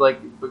Tyrion's like,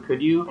 but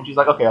could you? And she's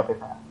like, okay, I'll pay for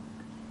that.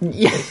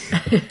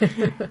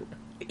 Yeah.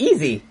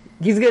 Easy.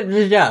 He's good at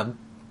his job.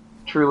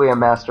 Truly a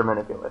master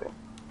manipulator.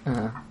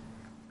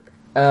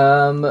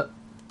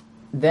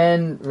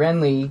 Then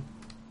Renly.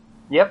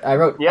 Yep. I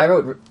wrote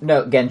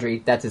no,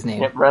 Gendry, that's his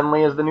name. Yep.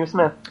 Renly is the new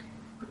Smith.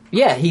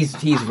 Yeah, he's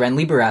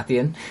Renly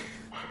Baratheon.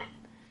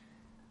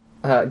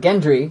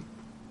 Gendry,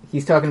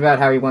 he's talking about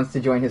how he wants to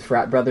join his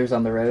frat brothers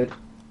on the road.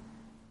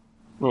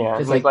 Yeah. Just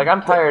He's like- like,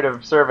 I'm tired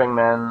of serving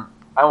men.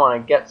 I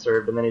want to get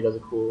served. And then he does a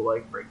cool,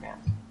 like,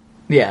 breakdance.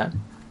 Yeah.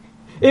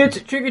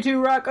 It's Trigger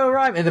 2 Rocco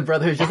Rhyme! And the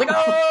brother's just like,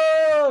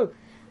 oh!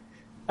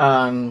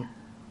 And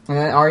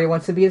then Arya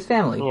wants to be his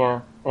family. Yeah.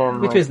 And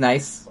Which like, was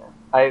nice.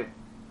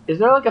 Is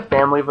there like a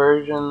family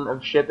version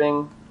of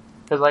shipping?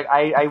 Because like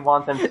I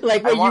want them to,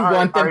 Like, I you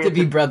want them Arya to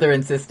be brother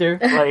and sister?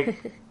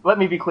 like. Let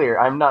me be clear.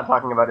 I'm not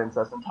talking about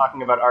incest. I'm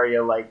talking about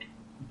Arya like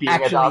being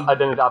Actually-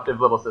 an adoptive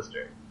little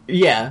sister.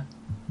 Yeah.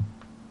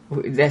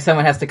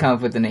 Someone has to come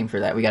up with the name for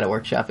that. We gotta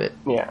workshop it.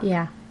 Yeah.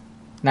 Yeah.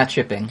 Not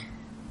shipping.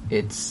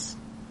 It's...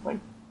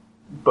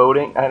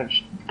 Boating.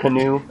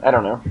 Canoe. I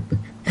don't know.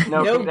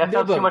 No, No- that no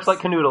sounds too much boats. like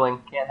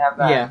canoodling. Can't have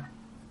that.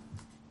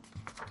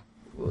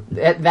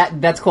 Yeah.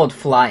 That's called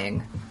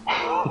flying.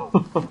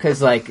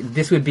 Because, like,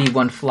 this would be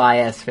one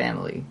fly-ass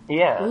family.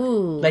 Yeah.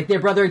 Ooh. Like, their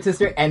brother and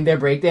sister, and they're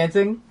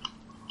breakdancing.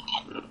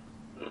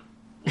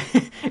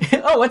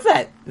 Oh, what's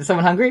that? Is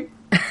someone hungry?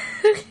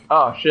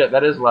 Oh shit,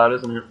 that is loud,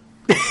 isn't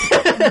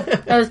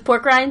it? Those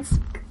pork rinds?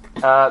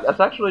 That's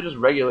actually just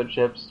regular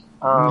chips.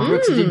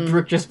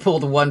 Brooke just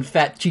pulled one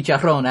fat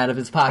chicharron out of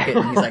his pocket,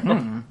 and he's like,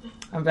 I'm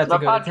about My to go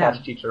to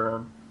podcast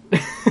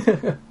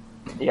chicharron.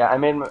 Yeah,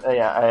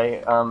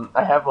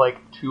 I have like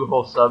 2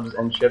 whole subs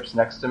and chips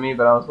next to me,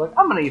 but I was like,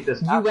 I'm gonna eat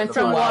this. You after went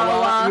the to podcast.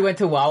 Wawa. You went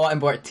to Wawa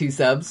and bought 2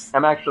 subs.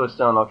 I'm actually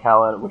still in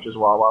Ocala, which is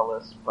Wawa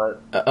list,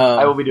 but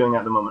I will be doing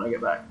that the moment I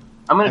get back.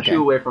 I'm gonna Okay.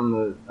 chew away from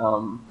the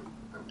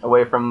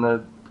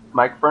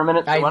mic for a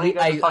minute. So why don't you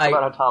guys talk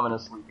about how Tommen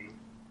is sleepy?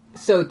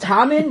 So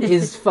Tommen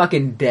is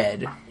fucking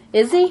dead.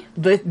 Is he?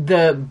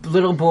 The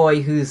little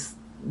boy who's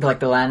like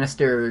the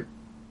Lannister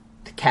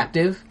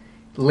captive.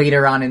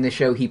 Later on in the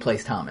show, he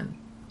plays Tommen.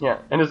 Yeah,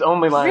 and his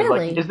only line is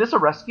Really? like, "Is this a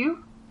rescue?"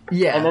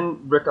 Yeah, And then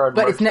Rickard.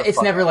 but marks the it's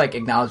fuck never out. like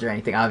acknowledged or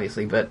anything,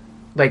 obviously. But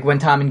like when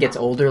Tommen gets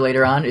older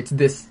later on, it's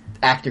this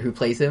actor who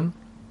plays him.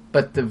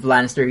 But the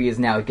Lannister he is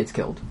now gets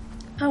killed.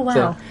 Oh, wow.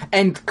 So,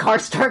 and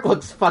Karstark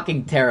looks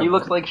fucking terrible. He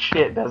looks like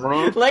shit, doesn't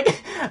he?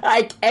 Like,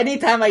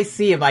 anytime I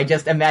see him, I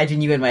just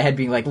imagine you in my head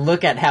being like,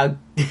 look at how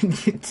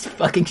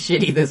fucking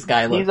shitty this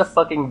guy looks. He's a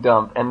fucking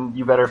dump, and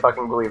you better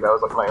fucking believe that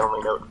was like my only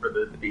note for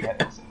the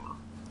beheading scene.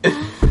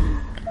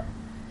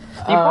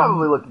 He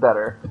probably looked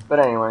better,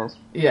 but anyways.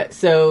 Yeah,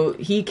 so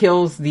he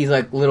kills these,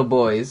 like, little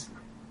boys,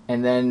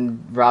 and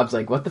then Rob's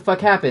like, what the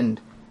fuck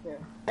happened? Yeah.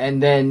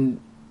 And then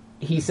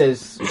he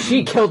says,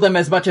 she killed them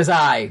as much as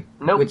I.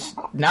 Nope. Which,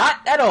 not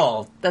at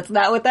all. That's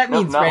not what that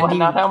Nope, means, friend.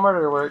 not how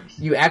murder works.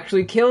 You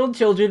actually killed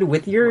children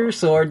with your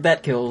sword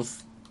that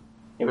kills.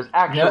 It was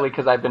actually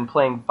because I've been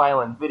playing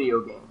violent video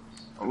games.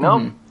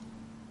 Nope.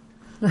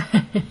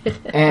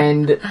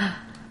 And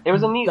It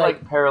was a neat,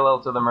 like,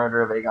 parallel to the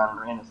murder of Aegon and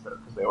Rhaenys, though,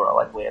 because they were all,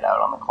 like, laid out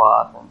on the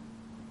cloth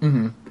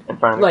and in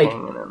front of the Like-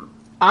 king, and then...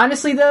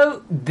 honestly,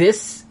 though,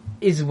 this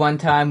is one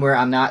time where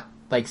I'm not,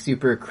 like,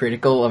 super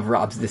critical of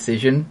Rob's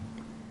decision.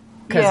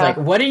 Because, Yeah. like,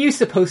 what are you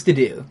supposed to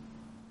do?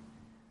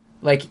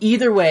 Like,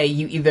 either way,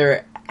 you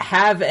either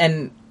have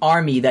an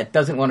army that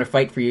doesn't want to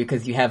fight for you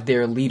because you have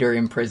their leader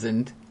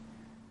imprisoned.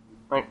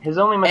 Like, his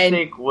only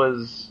mistake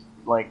was,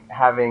 like,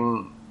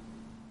 having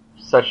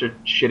such a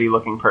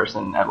shitty-looking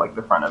person at, like,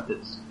 the front of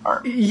his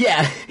army.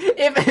 Yeah,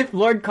 if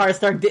Lord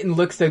Karstark didn't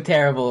look so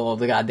terrible all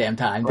the goddamn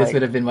time, this Like-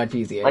 would have been much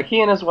easier. Like,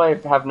 he and his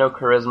wife have no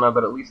charisma,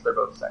 but at least they're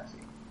both sexy.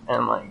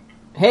 And, like...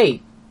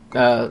 Hey,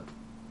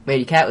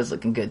 Lady Cat was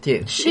looking good,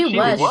 too. She She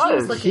was. She was.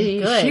 was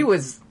looking good. She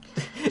was...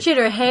 She had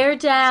her hair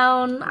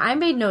down. I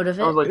made note of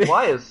it. I was like,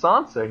 why is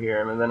Sansa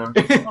here? And then I'm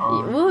just,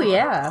 oh. Ooh,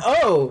 yeah.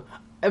 Oh,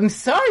 I'm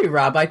sorry,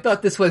 Rob. I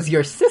thought this was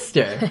your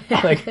sister.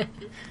 Like,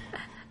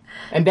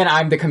 and then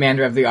I'm the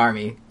commander of the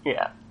army.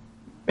 Yeah.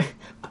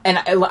 And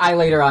I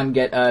later on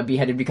get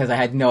beheaded because I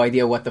had no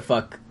idea what the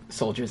fuck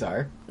soldiers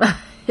are.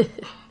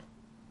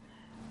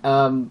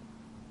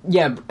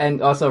 Yeah,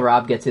 and also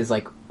Rob gets his,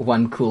 like,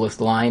 one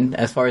coolest line,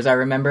 as far as I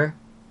remember.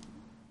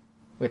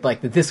 With,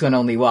 like, this one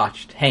only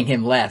watched. Hang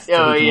him last so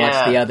Oh, he can yeah.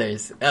 watch the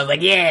others. I was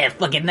like, yeah,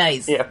 fucking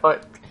nice. Yeah,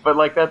 but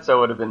like, that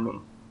so would have been me.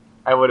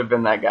 I would have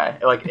been that guy.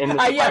 Like, in the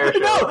entire show.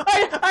 No,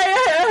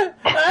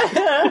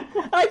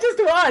 I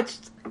just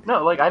watched.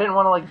 No, like, I didn't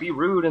want to, like, be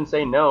rude and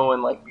say no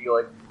and, like, be,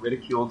 like,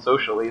 ridiculed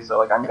socially, so,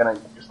 like, I'm gonna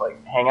just,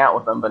 like, hang out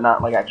with them, but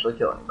not, like, actually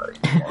kill anybody.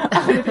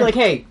 I'm gonna be like,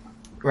 hey,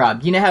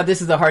 Rob, you know how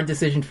this is a hard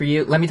decision for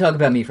you? Let me talk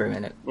about me for a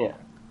minute. Yeah.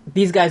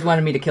 These guys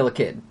wanted me to kill a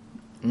kid.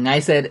 And I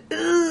said,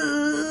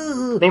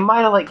 ooh. They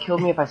might have, like,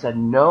 killed me if I said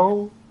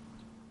no.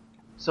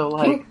 So,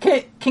 like...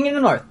 King of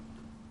the North.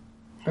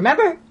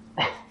 Remember?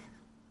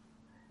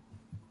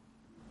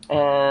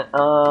 And, what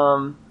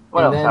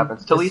And else then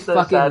happens? Talisa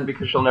fucking- is sad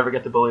because she'll never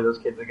get to bully those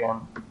kids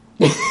again.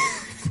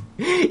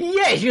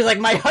 Yeah, she was like,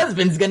 my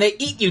husband's gonna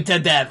eat you to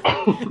death.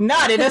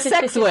 Not in a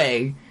sex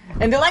way.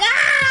 And they're like,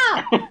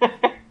 ah!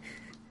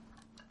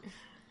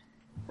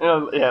 You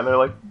know, yeah, they're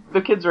like,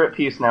 the kids are at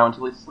peace now, and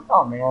Talisa's like,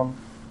 oh, man.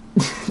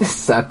 This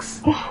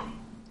sucks.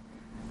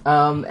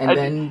 And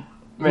then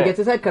he man, gets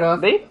his head cut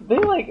off. They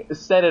like,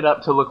 set it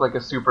up to look like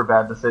a super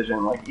bad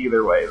decision, like,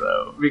 either way,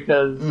 though.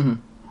 Because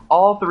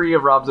all three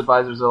of Rob's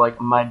advisors are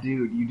like, my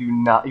dude,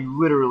 you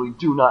literally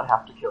do not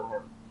have to kill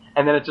him.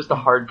 And then it's just a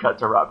hard cut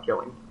to Rob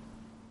killing.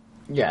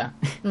 Yeah.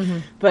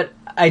 But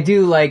I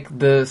do like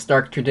the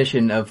Stark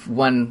tradition of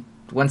one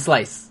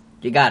slice.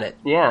 You got it.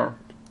 Yeah.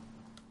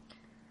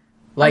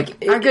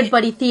 Like Our good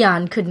buddy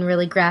Theon couldn't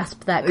really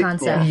grasp that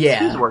concept.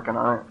 Yeah. He's working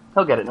on it.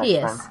 He'll get it next He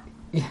is. time.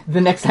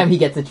 the next time he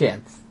gets a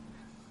chance.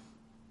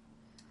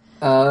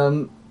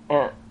 And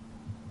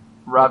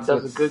Rob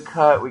does what's- a good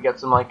cut. We get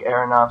some, like,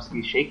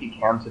 Aronofsky shaky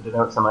cam to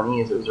denote some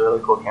unease. It was a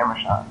really cool camera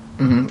shot.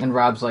 And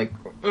Rob's like,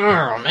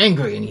 I'm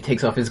angry, and he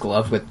takes off his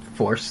glove with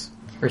force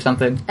or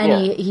something.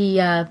 And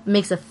Yeah. he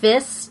makes a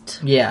fist.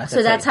 Yeah.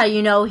 So that's how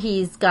you know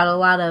he's got a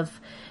lot of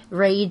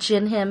rage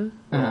in him.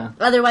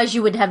 Otherwise,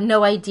 you would have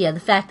no idea. The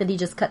fact that he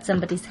just cut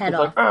somebody's head It's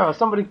off. like,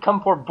 somebody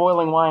come pour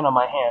boiling wine on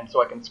my hand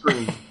so I can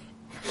scream.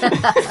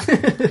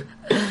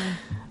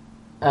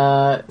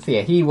 So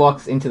yeah, he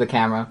walks into the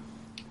camera,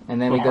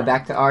 and then we go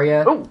back to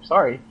Arya. Oh,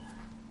 sorry.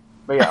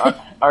 But yeah,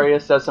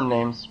 Arya says some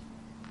names.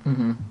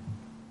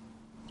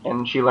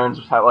 And she learns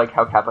how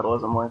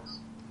capitalism works.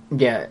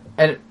 Yeah,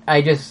 and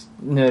I just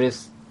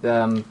noticed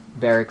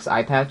Varric's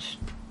eye patch.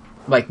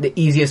 Like, the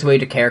easiest way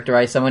to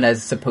characterize someone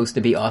as supposed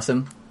to be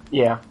awesome.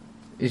 Yeah.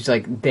 It's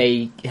like,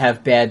 they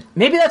have bad...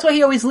 Maybe that's why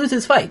he always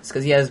loses fights,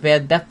 because he has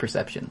bad depth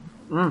perception.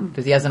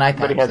 Because he has an eye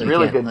patch. But he has so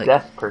really can't, good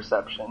depth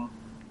perception.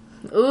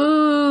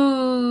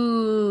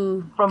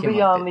 Ooh. From Kim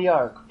beyond liked the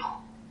arc.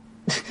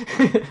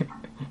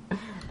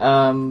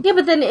 Yeah,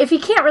 but then if you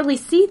can't really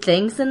see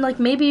things, then, like,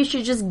 maybe you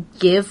should just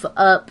give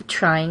up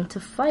trying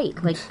to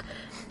fight. Like,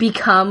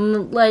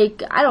 become,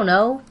 like, I don't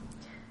know.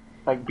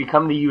 Like,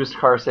 become the used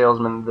car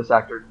salesman this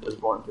actor was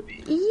born to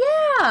be.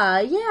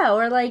 Yeah,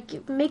 or,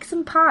 like, make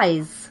some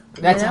pies.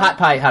 That's you know? Hot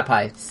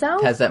Pie.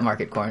 So? Has that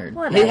market cornered.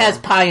 Whatever. He has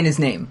pie in his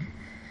name.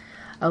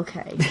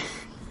 Okay.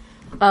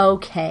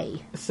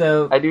 Okay.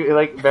 So... I do,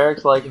 like,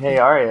 Varric's like, hey,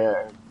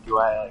 Arya, do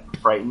I, like,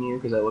 frighten you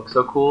because I look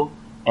so cool?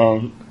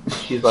 And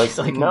she's like, She's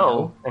like, no.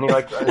 no. And he's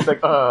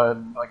like,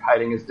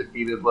 hiding his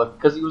defeated look.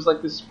 Because he was,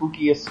 like, the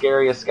spookiest,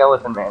 scariest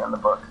skeleton man in the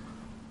book.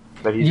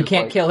 But he's You just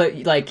can't like, kill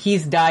it. Like,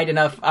 he's died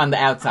enough on the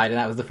outside, and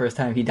that was the first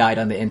time he died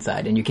on the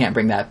inside, and you can't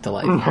bring that to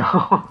life.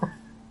 No.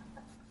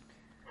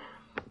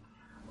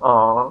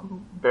 Aw,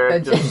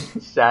 Barrett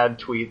just sad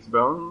tweets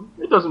about,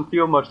 it doesn't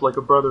feel much like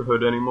a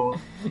brotherhood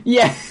anymore.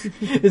 Yeah,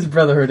 his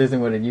brotherhood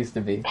isn't what it used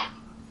to be.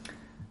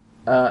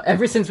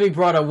 Ever since we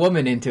brought a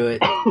woman into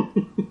it.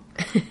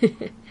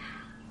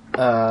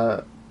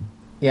 Yeah,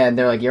 and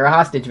they're like, you're a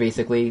hostage,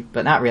 basically,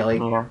 but not really.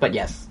 Yeah. But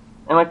yes.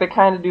 And, like, they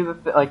kind of do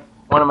like,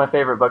 one of my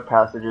favorite book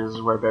passages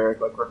is where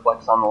Barrett, like,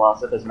 reflects on the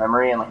loss of his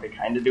memory, and, like, they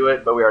kind of do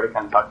it, but we already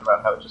kind of talked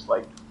about how it's just,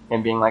 like,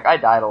 him being like, I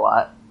died a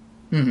lot.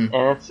 Mm-hmm.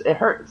 And it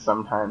hurts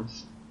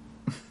sometimes.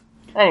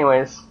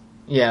 Anyways.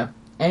 Yeah.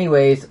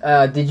 Anyways,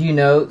 did you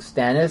know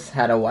Stannis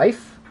had a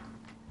wife?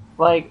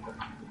 Like...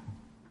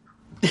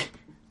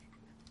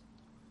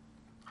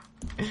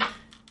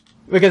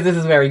 Because this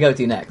is where we go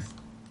to next.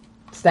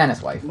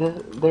 Stannis' wife.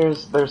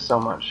 There's so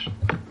much.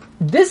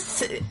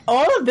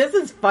 All of this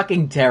is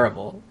fucking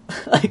terrible.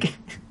 Like...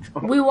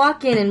 We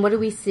walk in, and what do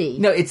we see?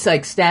 No, it's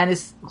like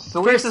Stannis...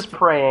 Selyse is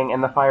praying,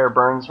 and the fire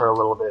burns her a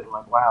little bit. I'm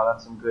like, wow,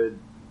 that's some good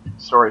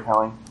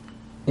storytelling.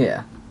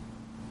 Yeah.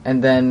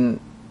 And then...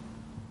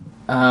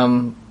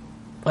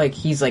 like,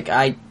 he's like,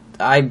 I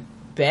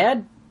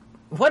bad?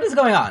 What is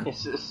going on?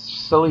 It's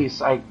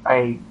Selyse,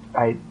 I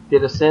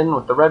did a sin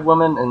with the red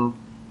woman, and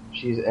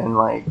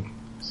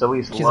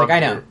Selyse She's like, I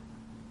know. it.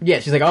 Yeah,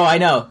 she's like, oh, I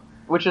know.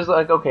 Which is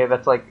like, okay,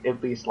 that's like,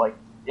 at least like,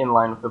 in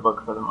line with the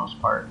book for the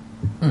most part.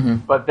 Mm-hmm.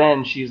 But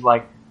then she's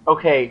like,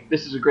 okay,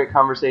 this is a great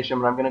conversation,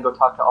 but I'm gonna go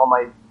talk to all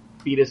my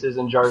fetuses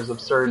and jars of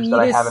surge that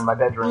I have in my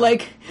bedroom.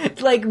 Like,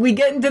 we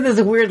get into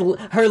this weird,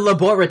 her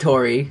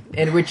laboratory,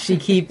 in which she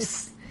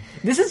keeps...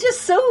 This is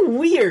just so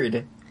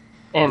weird.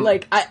 and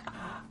Like,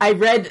 I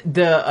read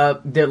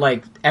the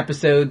like,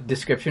 episode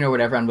description or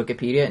whatever on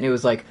Wikipedia, and it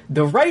was like,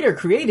 the writer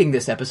creating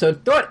this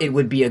episode thought it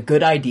would be a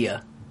good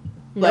idea.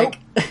 Like...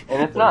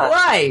 And it's not.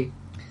 Why?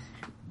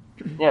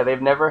 Yeah,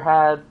 they've never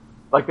had,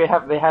 like, they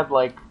had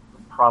like,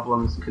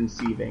 problems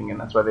conceiving, and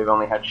that's why they've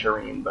only had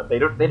Shireen, but they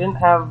didn't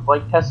have,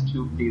 like, test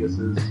tube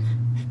fetuses.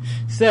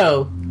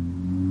 So,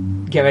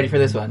 get ready for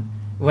this one.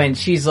 When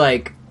she's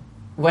like,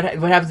 what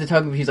happens to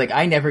Tugboat? She's like,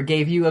 I never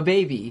gave you a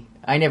baby.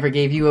 I never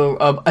gave you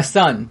a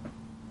son.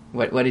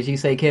 What did you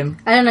say, Kim?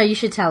 I don't know. You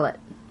should tell it.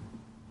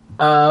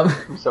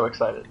 I'm so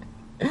excited.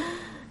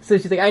 So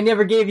she's like, I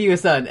never gave you a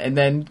son. And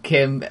then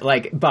Kim,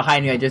 like,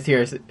 behind me, I just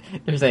hear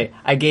her say,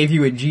 I gave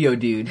you a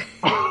Geodude.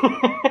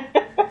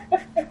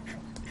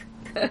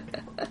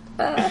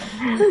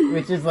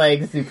 Which is,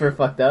 like, super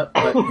fucked up,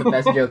 but the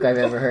best joke I've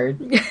ever heard.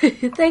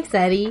 Thanks,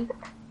 Eddie.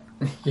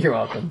 You're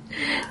welcome.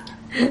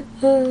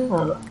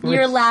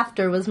 Your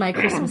laughter was my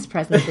Christmas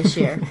present this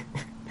year.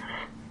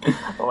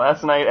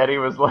 Last night, Eddie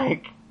was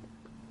like,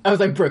 I was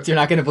like, Brooks, you're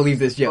not going to believe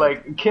this joke.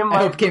 like Kim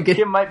I hope might,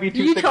 Kim might be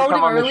too You sick to told come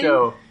him on the early?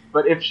 show,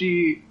 but if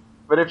she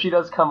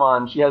does come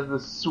on, she has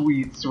this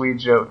sweet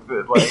joke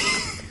that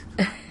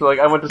like, so like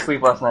I went to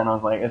sleep last night and I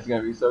was like, it's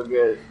gonna be so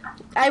good.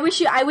 I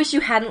wish you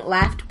hadn't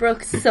laughed,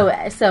 Brooks. So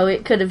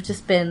it could have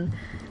just been,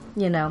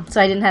 so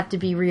I didn't have to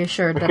be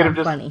reassured I that could I'm have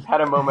just funny. had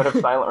a moment of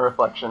silent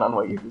reflection on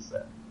what you just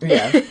said.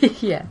 Yeah.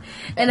 Yeah,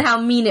 and how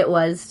mean it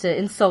was to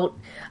insult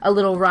a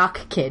little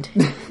rock kid.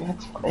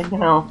 That's funny,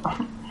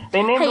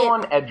 They named Hey, the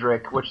one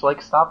Edric, which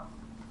like stop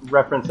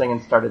referencing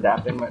and start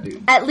adapting, my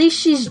dude. At least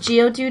she's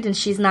Geodude and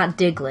she's not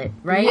Diglett,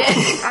 right?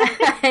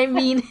 I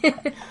mean,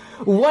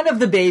 One of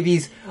the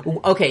babies...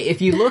 Okay,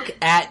 if you look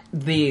at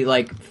the,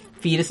 like,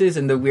 fetuses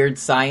in the weird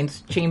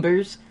science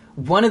chambers,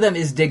 one of them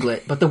is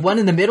Diglett, but the one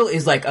in the middle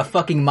is, like, a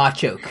fucking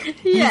Machoke.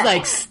 Yeah. He's,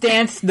 like,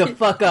 stanced the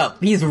fuck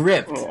up. He's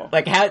ripped. Yeah.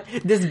 Like, how...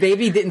 This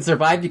baby didn't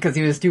survive because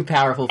he was too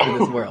powerful for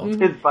this world. His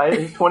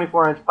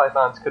 24-inch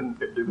pythons couldn't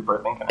fit through the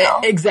birthing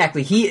canal.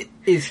 Exactly. He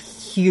is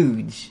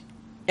huge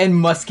and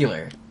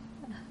muscular.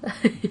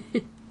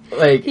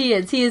 Like, he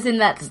is in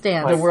that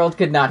stance. the world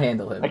could not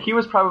handle him. Like he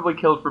was probably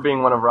killed for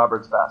being one of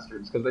Robert's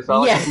bastards because they saw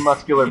like Yeah. this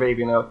muscular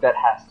baby and they're like, that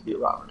has to be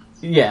Robert.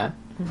 Yeah.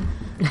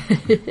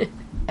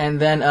 And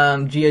then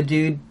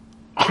Geodude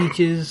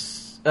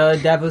teaches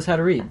Davos how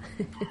to read.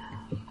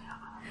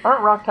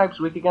 Aren't rock types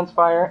weak against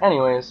fire?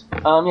 Anyways,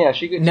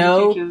 she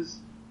No. teaches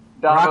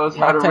Davos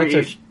how to rock types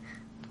read.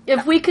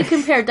 If we could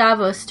compare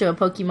Davos to a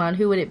Pokemon,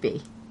 who would it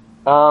be?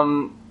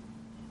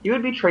 You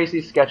would be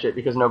Tracy Sketchit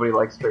because nobody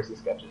likes Tracy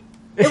Sketchit.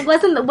 It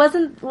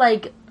wasn't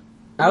like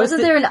I was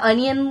wasn't there an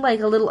onion, like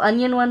a little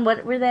onion one?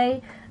 What were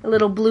they? A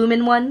little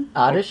bloomin' one?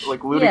 Oddish? Like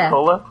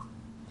Ludicolo?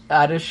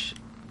 Oddish.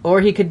 Or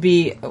he could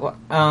be,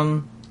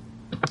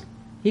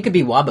 he could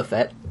be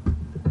Wobbuffet.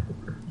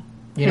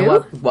 You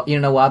know you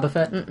know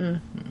Wobbuffet?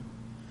 Mm-mm.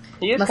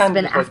 He is Must kind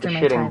have of been just like the after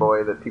my shitting time.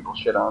 boy that people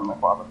shit on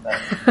like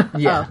Wobbuffet.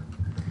 Yeah.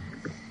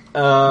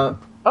 Oh,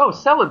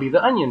 Celebi,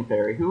 the onion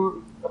fairy,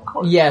 who, of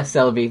course. Yeah,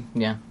 Celebi.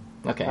 Yeah.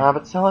 Okay.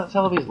 But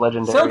Celebi's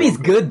legendary. Celebi's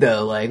good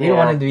though, like, we don't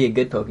Yeah. want him to be a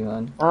good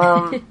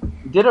Pokemon.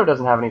 Ditto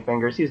doesn't have any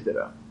fingers, he's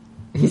Ditto.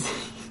 He's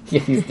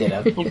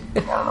Ditto. He's, I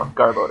don't know,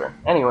 Garbodor.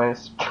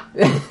 Anyways.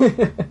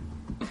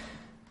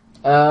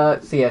 So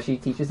yeah, she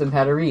teaches him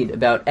how to read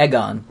about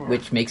Egon,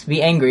 which makes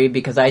me angry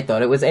because I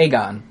thought it was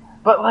Aegon.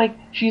 But, like,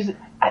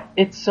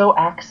 it's so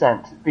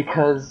accent,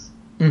 because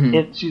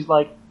Mhm. she's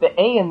like, the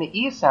A and the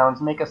E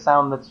sounds make a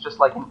sound that's just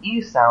like an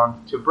E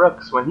sound to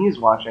Brooks when he's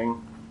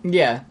watching.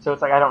 Yeah. So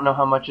it's like, I don't know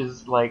how much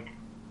is, like,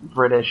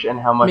 British and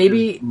how much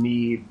Maybe- is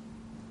me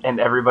and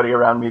everybody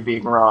around me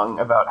being wrong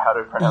about how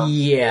to pronounce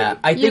Yeah. it.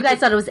 I You think guys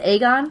thought it was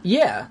Aegon?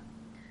 yeah.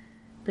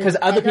 Because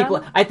other Aegon?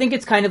 people, I think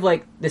it's kind of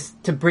like this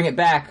to bring it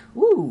back.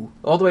 Woo!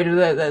 All the way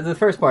to the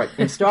first part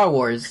in Star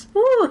Wars.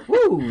 Woo!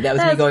 Woo! That was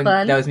That me was going.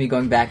 fun. That was me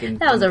going back and.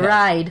 That was a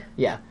ride.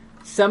 Yeah.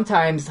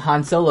 Sometimes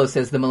Han Solo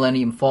says the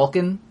Millennium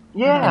Falcon,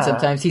 Yeah. and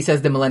sometimes he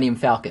says the Millennium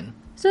Falcon.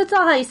 So it's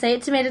all how you say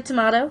it, tomato,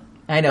 tomato.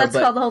 I know, Let's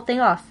but call the whole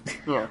thing off.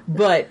 Yeah.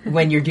 but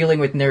when you're dealing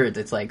with nerds,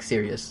 it's like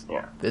serious.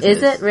 Yeah. business.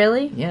 Is it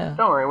really? Yeah.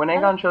 Don't worry, when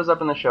Aegon shows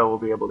up in the show, we'll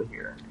be able to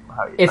hear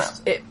how you If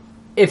pronounce it.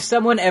 if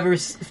someone ever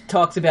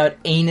talks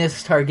about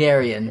Aenys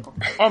Targaryen,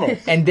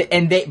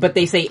 Ennis. but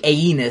they say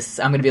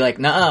Aenys, I'm gonna be like,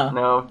 nuh-uh.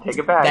 No, take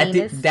it back.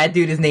 Aenys? That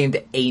dude is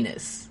named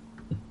Aenys.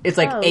 It's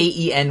like Oh.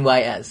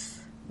 Aenys.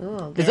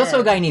 Ooh, There's yeah.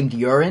 also a guy named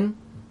Urine,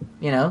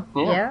 Yeah.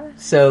 Yeah,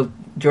 So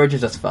George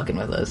is just fucking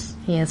with us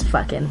he is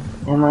fucking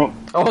And like,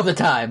 all the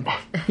time.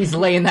 He's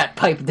laying that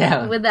pipe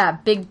down. with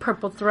that big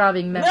purple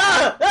throbbing mouth.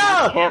 No,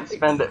 no! can't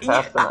spend it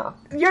fast enough.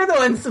 You're the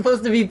one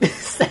supposed to be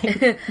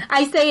saying.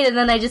 I say it and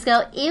then I just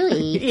go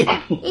ew,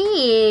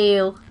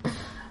 ew.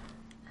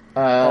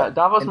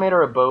 Davos made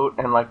her a boat,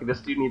 and like this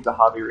dude needs a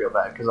hobby real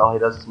bad because all he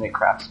does is make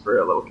crafts for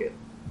a little kid.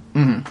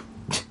 Mhm.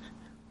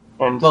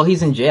 And Well,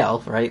 he's in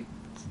jail, right?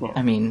 yeah.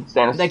 I mean,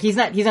 Stannis- like he's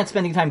not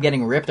spending time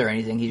getting ripped or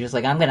anything. He's just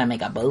like, I'm gonna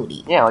make a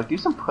boaty. yeah, like do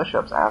some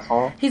push-ups,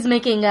 asshole. He's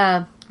making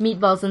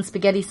meatballs and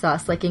spaghetti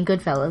sauce like in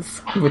Goodfellas.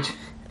 Which,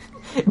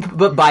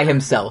 but by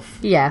himself.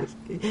 Yeah,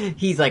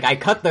 He's like, I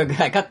cut the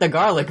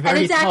garlic and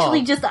very it's small.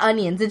 actually just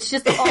onions. It's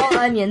just all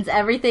onions.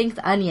 Everything's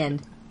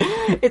onion.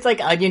 It's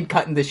like onion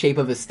cut in the shape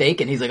of a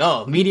steak, and he's like,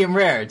 oh, medium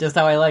rare, just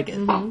how I like it.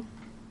 Mhm.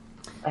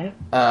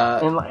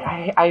 And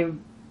like, I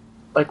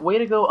like, way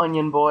to go,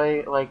 Onion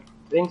Boy. Like,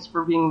 thanks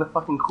for being the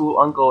fucking cool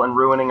uncle and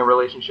ruining a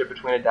relationship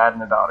between a dad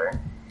and a daughter.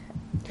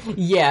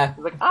 Yeah.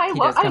 He's like, I He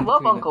love does come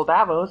between Uncle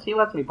Davos. He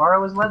lets me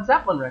borrow his Led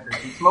Zeppelin records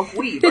and smoke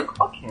weed. Like,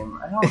 fuck him.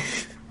 I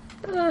don't.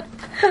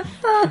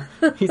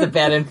 He's a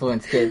bad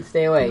influence, kid.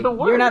 Stay away. The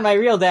worst. You're not my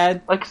real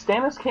dad. Like,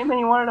 Stannis came and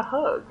he wanted a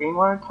hug. And he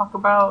wanted to talk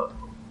about...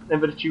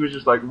 But she was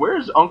just like,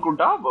 where's Uncle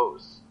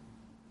Davos?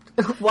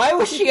 Why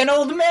was she an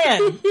old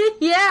man?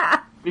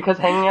 Yeah. Because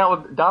hanging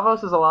out with...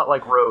 Davos is a lot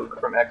like Rogue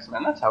from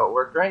X-Men. That's how it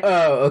worked, right?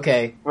 Oh,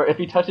 okay. Where if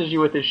he touches you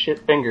with his shit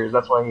fingers,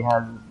 that's why he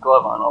has his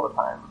glove on all the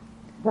time.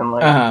 Then,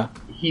 like,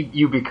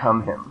 you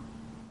become him.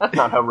 That's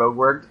not how Rogue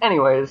worked.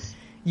 Anyways.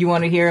 You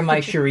want to hear my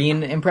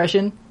Shireen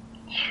impression?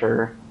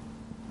 Sure.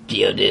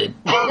 Deal, dude.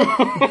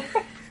 I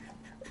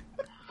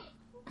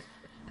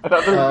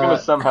thought this was going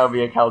to somehow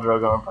be a Khal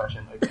Drogo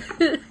impression.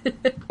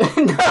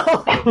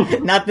 No,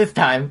 not this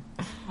time.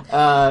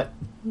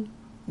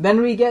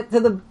 Then we get to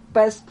the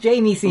best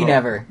Jaime scene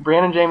ever.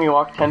 Brienne and Jaime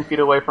walk 10 feet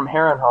away from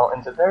Harrenhal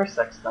into their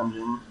sex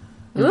dungeon.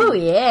 Ooh,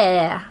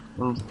 yeah.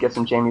 And get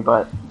some Jaime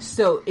butt.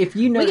 So, if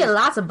you We notice... get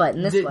lots of butt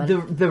in this one.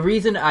 The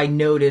reason I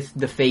noticed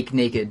the fake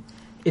naked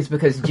is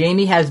because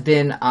Jaime has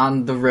been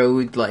on the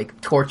road, like,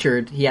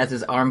 tortured. He has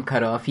his arm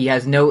cut off. He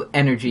has no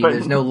energy. But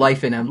there's no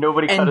life in him.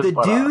 nobody cut and his the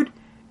butt dude... off.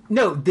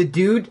 No, the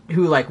dude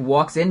who, like,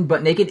 walks in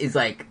butt naked is,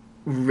 like,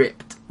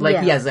 ripped. Like,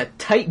 he Yeah. has a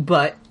tight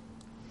butt,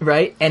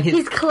 right? And his...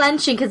 He's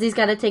clenching because he's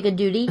got to take a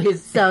duty,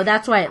 so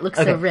that's why it looks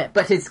so ripped.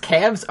 But his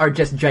calves are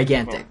just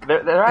gigantic.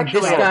 They're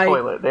actually This in guy- a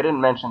toilet. They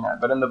didn't mention that,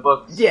 but in the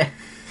books, Yeah.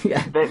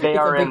 Yeah. they It's a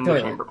are big in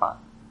toilet. the chamber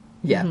pot.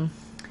 Yeah.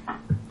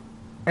 Mm-hmm.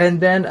 And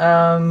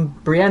then,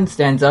 Brienne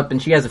stands up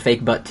and she has a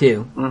fake butt,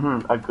 too.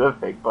 A good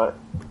fake butt.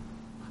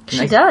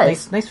 She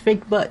does. Nice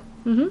fake butt.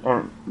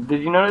 And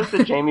did you notice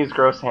that Jaime's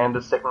gross hand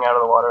is sticking out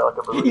of the water like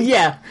a balloon?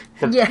 Yeah.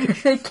 Yeah,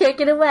 can't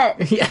get it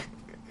wet. Yeah.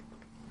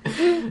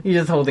 You're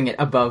just holding it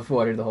above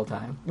water the whole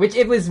time. Which,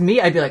 if it was me,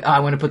 I'd be like, oh, I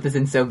want to put this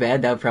in so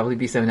bad. That would probably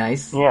be so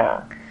nice.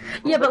 Yeah.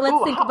 Yeah, but let's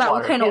Ooh, think hot about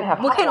water. Can't have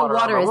what hot kind of water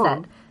on water a is that?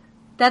 wound.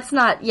 That's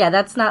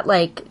not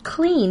like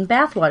clean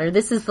bath water.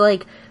 This is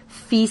like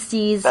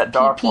feces, That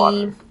dark pee-pee,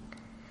 water.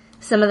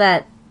 some of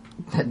that,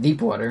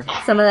 Deep water. you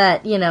I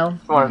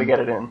wanted to get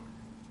it in.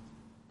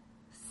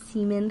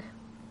 semen.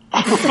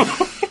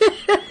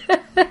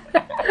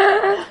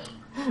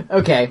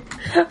 Okay.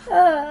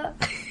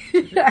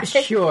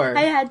 Sure.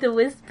 I had to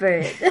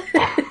whisper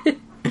it.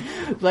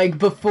 Like,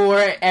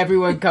 before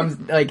everyone comes,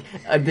 like,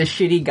 the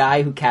shitty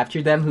guy who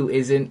captured them, who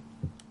isn't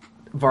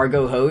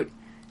Vargo Hoat,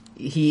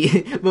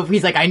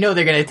 he's like, I know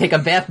they're gonna take a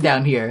bath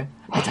down here.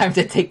 Time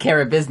to take care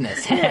of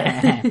business.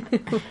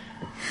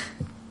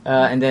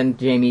 And then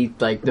Jaime,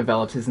 like,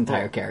 develops his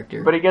entire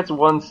character. But he gets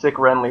one sick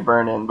Renly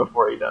burn in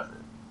before he does it.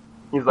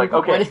 He's like,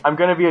 okay, What? I'm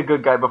gonna be a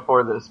good guy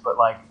before this, but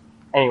like,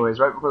 anyways,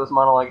 right before this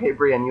monologue, hey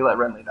Brienne, you let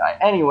Renly die.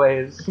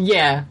 Anyways.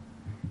 Yeah.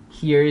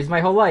 Here's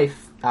my whole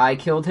life. I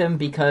killed him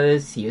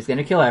because he was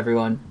gonna kill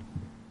everyone.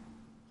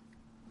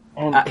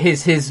 And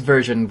His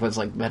version was,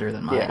 like, better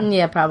than mine. Yeah.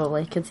 Yeah,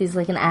 probably, because he's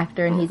like an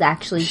actor and he's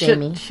actually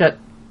Jaime. Shut.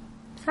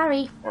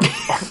 Sorry.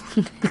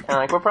 and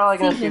like, we're probably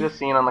gonna see this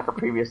scene on like a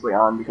Previously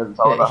On because it's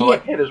all about how,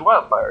 like, hey, there's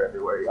wildfire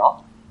everywhere,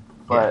 y'all.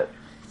 But,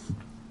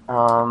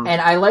 And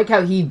I like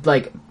how he,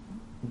 like,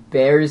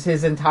 bears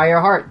his entire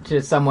heart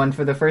to someone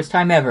for the first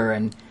time ever,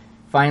 and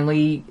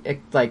finally,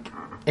 like,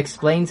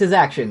 explains his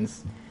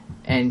actions.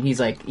 And he's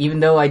like, even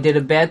though I did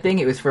a bad thing,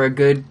 it was for a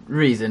good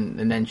reason.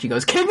 And then she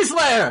goes,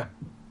 Kingslayer!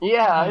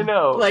 yeah, I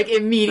know. Like,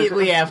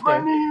 immediately My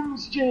after.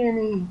 name's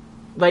Jaime.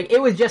 Like,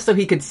 it was just so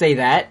he could say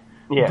that,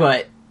 Yeah.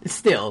 but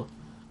still.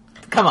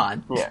 Come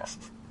on. Yeah.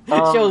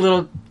 Show a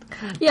little...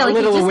 Yeah, like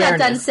he little just got done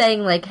awareness.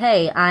 saying like,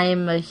 "Hey,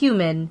 I'm a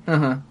human."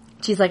 Uh-huh.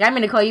 She's like, "I'm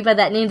going to call you by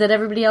that name that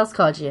everybody else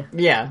called you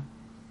Yeah.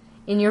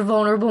 in your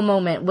vulnerable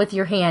moment with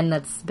your hand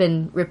that's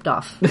been ripped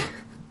off."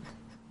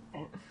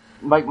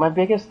 Like, my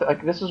biggest,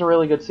 like, this was a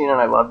really good scene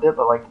and I loved it,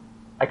 but like,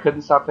 I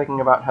couldn't stop thinking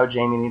about how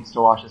Jaime needs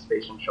to wash his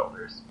face and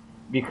shoulders.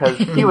 Because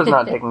he was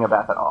not taking a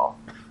bath at all.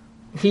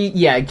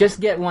 Just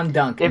get one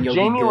dunk If and you'll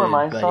Jaime be good, were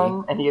my buddy.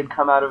 son and he had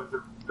come out of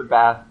the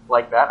bath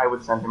like that, I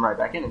would send him right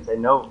back in and say,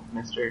 no,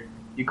 mister,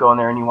 you go in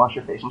there and you wash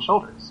your face and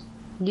shoulders.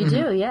 You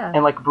do, yeah.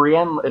 And like,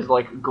 Brienne is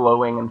like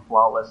glowing and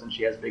flawless and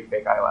she has big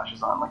fake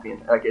eyelashes on, like,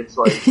 it's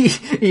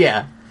like,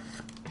 Yeah.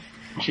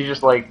 she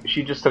just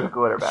took a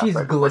glitter bath. She's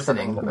right before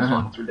stepping glistening. into this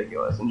one. It's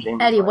ridiculous. And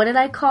Jaime, Eddie, what did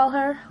I call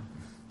her?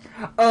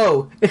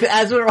 Oh,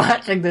 as we're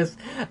watching this,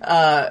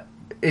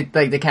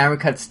 the camera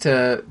cuts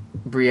to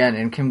Brienne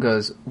and Kim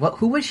goes, "What?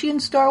 Who was she in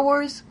Star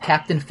Wars?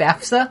 Captain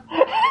Fafsa?"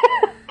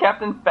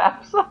 Captain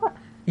Fafsa?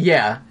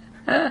 Yeah,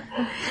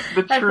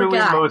 The truly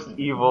forgot. most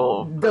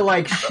evil. the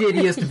like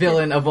shittiest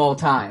villain of all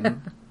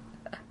time.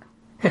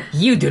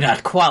 You do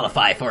not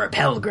qualify for a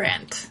Pell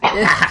Grant.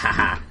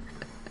 Da,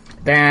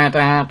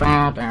 da,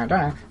 da, da,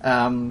 da.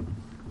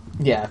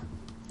 Yeah.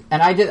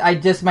 And I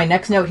just my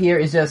next note here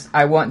is just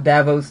I want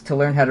Davos to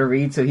learn how to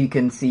read so he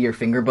can see your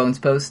finger bones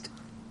post.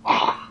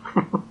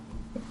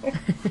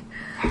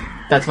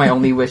 That's my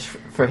only wish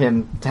for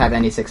him to have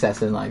any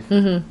success in life.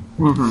 And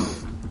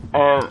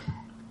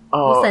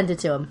We'll send it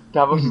to him.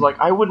 Davos is like,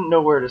 I wouldn't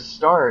know where to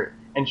start.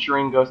 And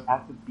Shireen goes,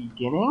 at the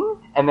beginning?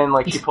 And then,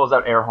 like, she pulls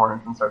out air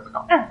horns and starts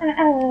like,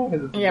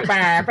 Yeah,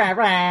 bah, bah,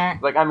 bah.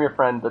 like, I'm your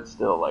friend, but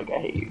still, like, I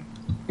hate you.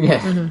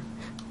 Yeah.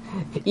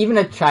 Even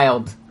a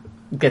child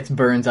gets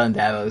burns on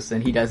Davos,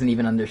 and he doesn't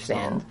even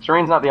understand.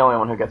 Shireen's not the only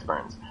one who gets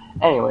burns.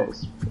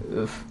 Anyways,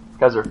 Oof.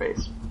 because her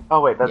face. Oh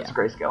wait, that's Yeah.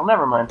 grayscale.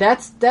 Never mind.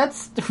 That's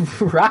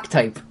rock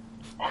type.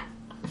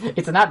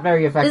 It's not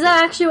very effective. Is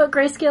that actually what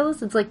grayscale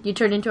is? It's like you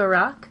turn into a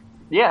rock?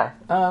 Yeah,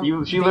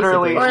 she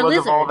literally basically. Or a was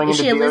lizard. evolving Is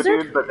into she a lizard?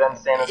 Geodude, but then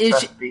Stannis is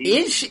pressed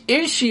B.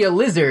 is she a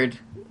lizard?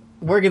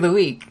 Word of the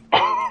week.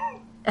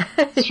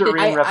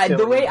 Shireen reptilian.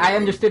 The way I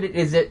understood it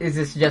is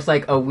this just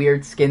like a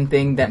weird skin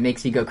thing that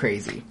makes you go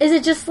crazy? Is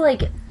it just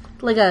like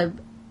a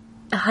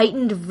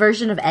heightened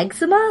version of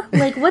eczema?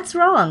 Like, what's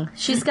wrong?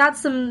 She's got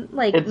some,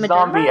 like, It's Moderna?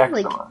 zombie Like,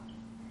 eczema.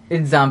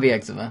 It's zombie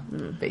eczema,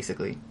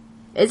 basically.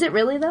 is it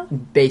really, though?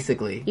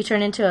 Basically. You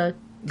turn into a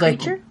Like,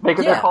 creature?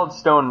 Because Yeah. they're called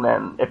stone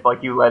men if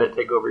like you let it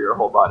take over your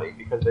whole body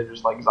because they're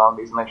just like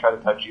zombies and they try to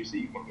touch you so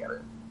you can get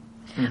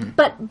it.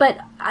 But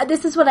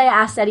this is what I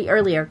asked Eddie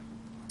earlier.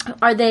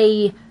 Are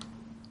they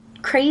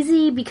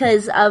crazy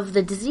because of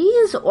the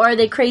disease, or are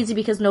they crazy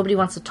because nobody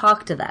wants to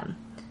talk to them?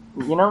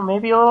 You know,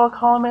 maybe a little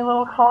column A, a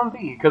little column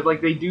B. Because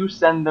like they do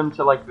send them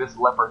to like this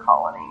leper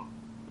colony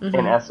in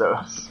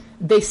Essos.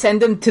 They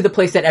send them to the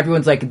place that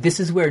everyone's like, this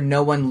is where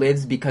no one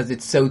lives because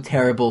it's so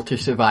terrible to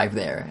survive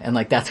there. And,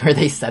 like, that's where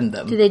they send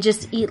them. Do they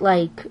just eat,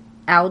 like,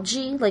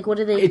 algae? Like, what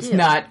do they It's do?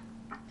 not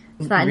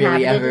It's not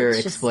really inhabited, ever it's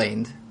just-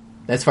 explained,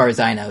 as far as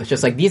I know. It's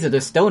just like, these are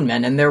the stone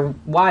men, and they're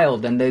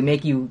wild, and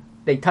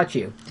they touch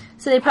you.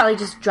 So they probably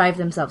just drive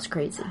themselves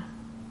crazy.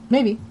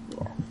 Maybe.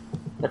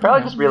 They're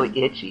probably just really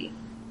itchy.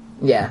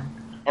 Yeah.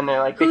 And they're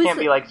like, they Who's can't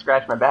the- be like,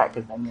 scratch my back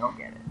because then you'll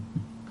get it.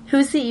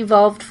 Who's the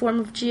evolved form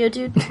of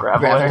Geodude? Graveler.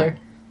 Graveler.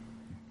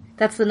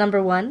 That's the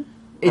number one?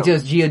 It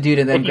goes Geodude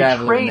and then If you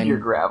Graveler. trade and then, your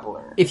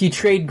Graveler, if you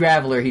trade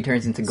Graveler, he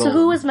turns into gold. So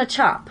who was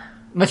Machop?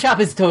 Machop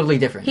is totally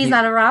different. He's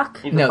not a rock?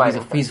 he's No, a he's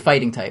fighting he's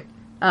fighting type.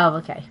 Oh,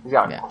 okay. He's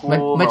got Yeah. a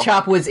cool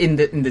Machop was in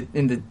the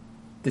In tube.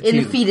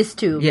 the fetus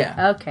tube.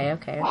 Yeah. Okay.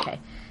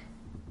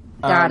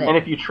 Got it. And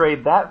if you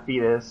trade that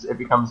fetus, it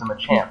becomes a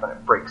Machamp and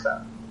it breaks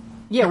out.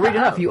 Yeah, weird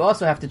enough, you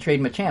also have to trade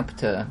Machamp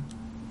to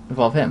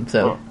evolve him,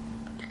 so...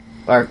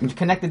 Or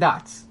connect the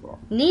dots.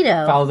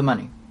 Neato. Follow the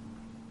money.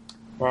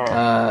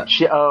 Yeah.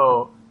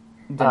 Daenerys.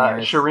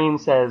 Shireen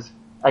says,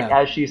 like,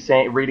 Oh. as she's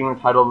saying, reading the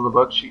title of the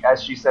book,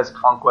 as she says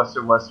Conquest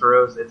of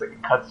Westeros, it's like,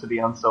 it cuts to the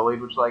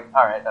Unsullied, which, like,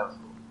 alright, that was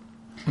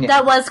cool. Yeah.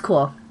 That was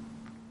cool.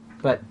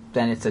 But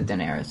then it's a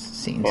Daenerys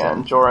scene. Yeah, So.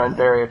 and Jorah and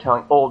Barry are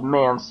telling old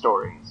man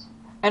stories.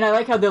 And I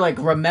like how they're like,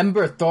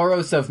 remember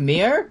Thoros of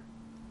Myr?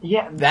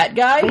 Yeah, That they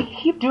guy?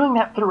 keep doing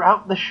that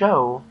throughout the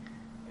show.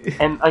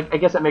 And I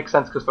guess it makes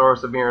sense because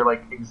Thoros of Myr,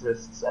 like,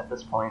 exists at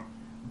this point.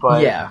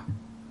 But, Yeah.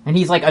 And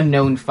he's like a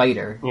known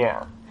fighter.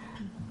 Yeah.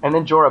 And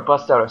then Jorah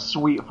busts out a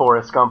sweet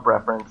Forrest Gump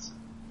reference.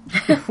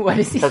 What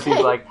is he Because he's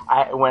saying? like,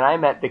 when I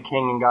met the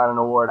king and got an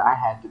award, I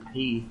had to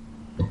pee.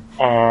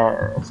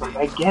 And it's like,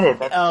 I get it.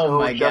 That's Oh so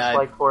my just God.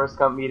 like Forrest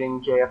Gump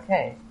meeting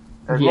JFK.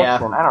 Or Yeah.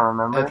 Nixon, I don't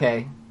remember.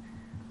 Okay.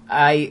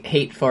 I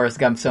hate Forrest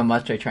Gump so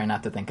much I try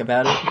not to think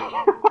about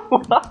it.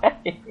 Why?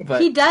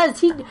 But He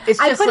does. It's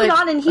I just put it like,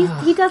 on and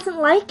he doesn't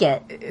like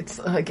it. it's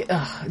like,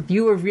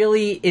 you were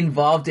really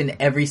involved in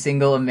every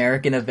single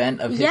American event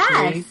of history.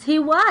 Yes, he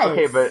was.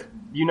 Okay, but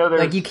you know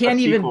there's Like, you can't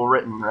a even- sequel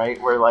written, right?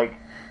 Where, like,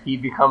 he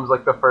becomes,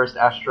 like, the first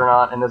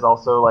astronaut and is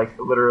also, like,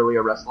 literally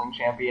a wrestling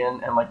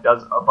champion and, like,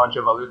 does a bunch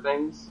of other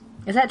things.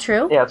 Is that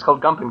true? Yeah, it's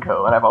called Gump &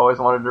 Co., and I've always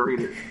wanted to read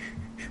it.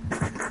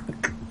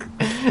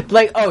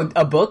 Like, oh,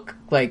 a book?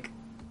 Like,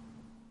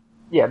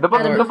 Yeah, the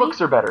At a movie?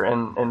 books are better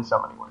in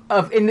so many ways.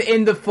 of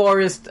in the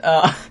forest,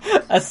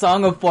 a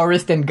song of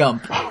Forrest and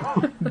Gump.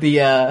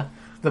 The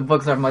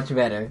books are much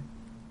better.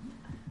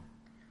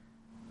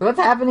 What's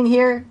happening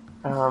here?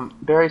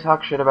 Barry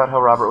talks shit about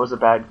how Robert was a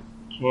bad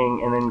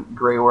king, and then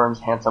Grey Worm's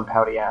handsome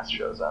pouty ass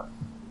shows up.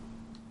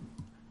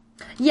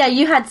 Yeah,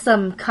 you had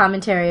some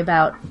commentary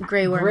about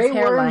Grey Worm's Grey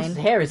hairline. Worm's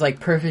hair is like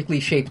perfectly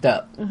shaped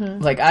up.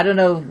 Like, I don't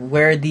know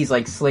where these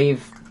like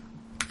slave.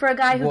 For a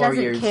guy who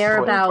Warriors, doesn't care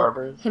slave about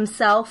barbers.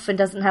 himself and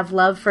doesn't have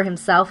love for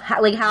himself,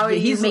 how are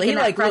you making he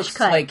that like fresh looks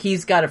cut like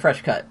he's got a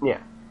fresh cut. Yeah.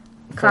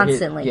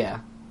 constantly? Yeah,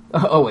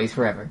 always,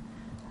 forever.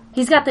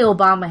 He's got the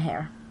Obama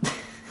hair.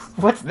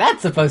 What's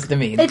that supposed to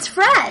mean? It's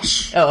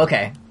fresh. Oh,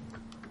 okay.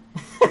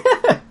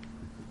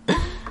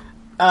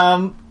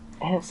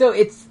 So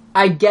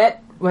I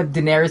get what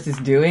Daenerys is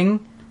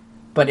doing,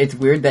 but it's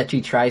weird that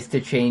she tries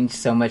to change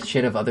so much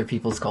shit of other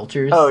people's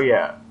cultures. Oh,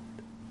 yeah.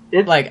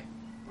 It's, Like,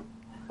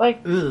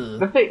 ugh.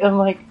 The thing, I'm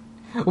like...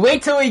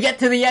 wait till we get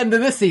to the end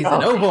of this season.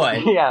 Oh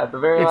boy. Yeah, at the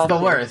very It's last the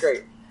scene, worst.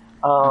 Great.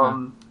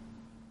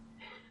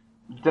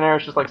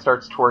 Daenerys just, like,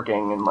 starts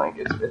twerking, and, like,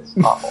 it's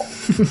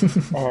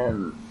awful.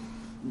 And,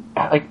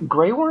 like,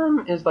 Grey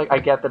Worm is, like, I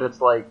get that it's,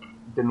 like,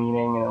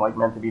 demeaning and, like,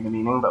 meant to be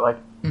demeaning, but, like,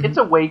 it's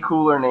a way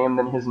cooler name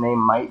than his name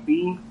might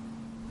be.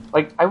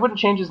 Like, I wouldn't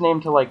change his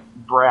name to, like,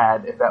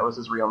 Brad if that was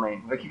his real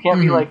name. Like, you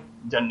can't be, like,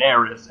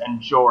 Daenerys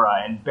and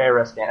Jorah and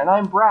Barristan, and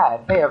I'm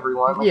Brad. Hey,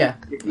 everyone. Like, Yeah.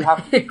 You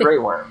have to be Grey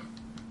Worm.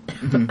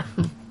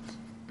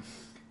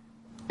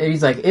 And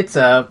he's like, it's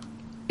a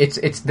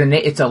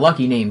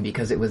lucky name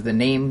because it was the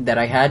name that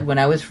I had when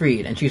I was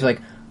freed. And she's like,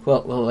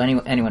 Well,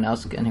 anyone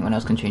else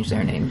can change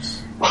their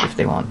names if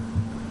they want.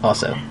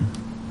 Also,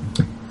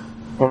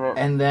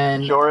 and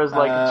then Jorah's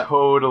like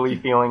totally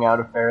feeling out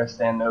if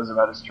Faristan knows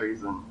about his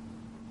treason.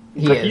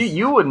 he Like, is.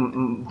 you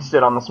wouldn't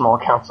sit on the small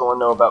council and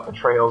know about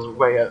betrayals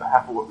way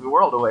half a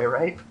world away,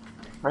 right?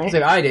 Right? He's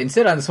like, I didn't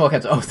sit on the small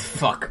council. Oh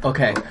fuck.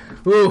 Okay.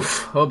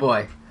 Oof. Oh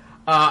boy.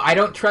 I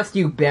don't trust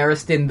you,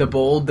 Barristan the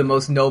Bold, the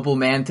most noble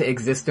man to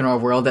exist in our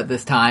world at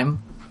this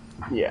time.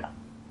 Yeah.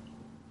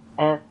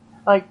 And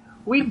like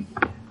we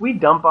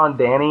dump on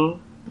Dany,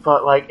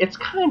 but like it's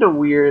kind of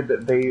weird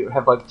that they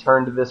have like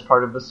turned this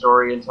part of the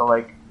story into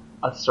like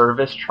a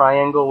service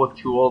triangle with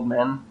two old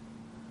men.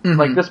 Mhm.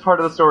 Like this part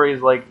of the story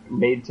is like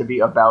made to be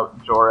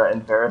about Jorah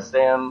and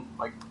Faristan,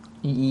 like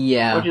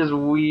Yeah. which is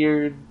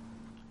weird.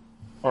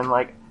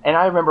 And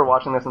I remember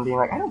watching this and being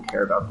like, I don't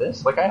care about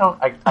this. Like I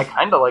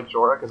kind of like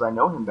Jorah because I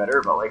know him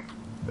better,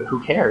 but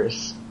who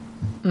cares?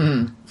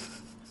 Mhm.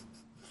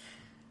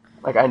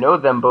 Like I know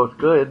them both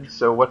good,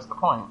 so what's the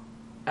point?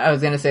 I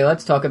was gonna say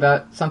let's talk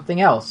about something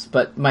else,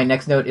 but my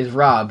next note is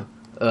Robb.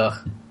 Ugh.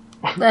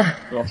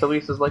 Yeah, so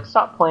Lisa's like,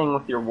 stop playing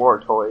with your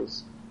war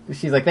toys.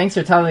 She's like, thanks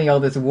for telling me all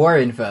this war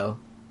info.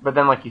 But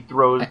then, like, he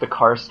throws the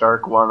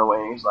Karstark one away,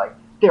 and he's like,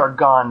 they're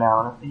gone now.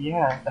 And I said,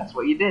 yeah, that's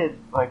what you did.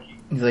 Like,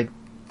 He's like,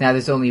 now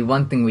there's only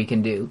one thing we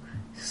can do.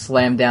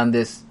 Slam down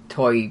this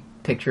toy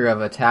picture of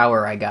a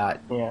tower I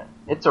got. yeah,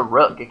 it's a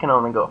rook. It can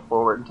only go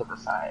forward and to the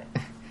side.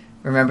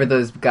 Remember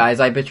those guys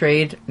I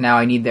betrayed? Now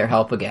I need their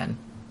help again.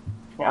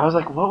 Yeah, I was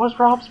like, what was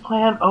Rob's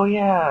plan? Oh,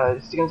 yeah,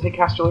 he's gonna take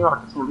Casterly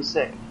Rock. It's gonna be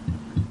sick.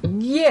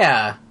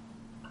 Yeah.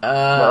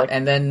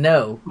 And then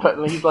no. But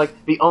he's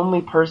like, the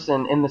only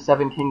person in the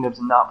Seven Kingdoms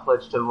not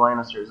pledged to the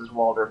Lannisters is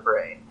Walder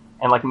Frey.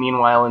 And, like,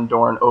 meanwhile in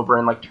Dorne,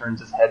 Oberyn, like,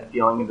 turns his head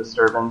feeling a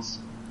disturbance.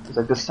 He's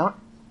like, does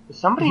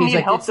somebody He's need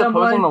like, help did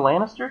someone- opposing the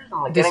Lannisters?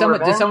 And, like, Did getting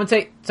revenge?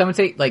 someone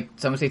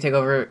say take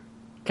over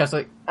Castle?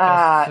 It's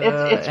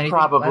anything?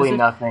 probably Lannister?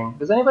 nothing.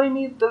 Does anybody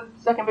need the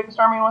second biggest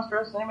army in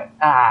Westeros? Anybody?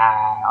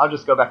 I'll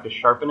just go back to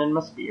sharpening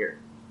my spear.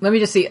 Let me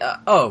just see.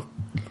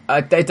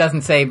 It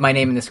doesn't say my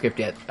name in the script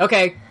yet.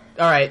 Okay,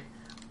 all right.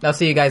 I'll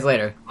see you guys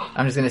later.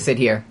 I'm just gonna sit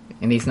here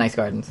in these nice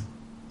gardens.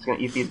 Just gonna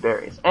eat these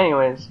berries.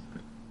 Anyways,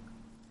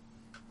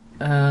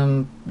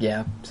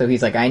 Yeah. So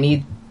he's like, I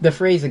need the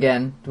phrase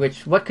again.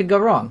 Which, what could go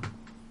wrong?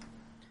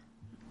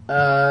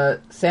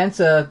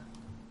 Sansa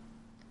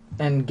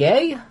and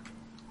Gay?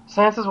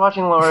 Sansa's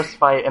watching Loras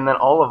fight, and then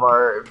all of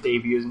our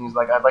debuts, and he's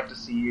like, I'd like to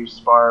see you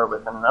spar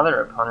with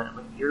another opponent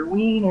with your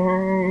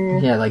wiener.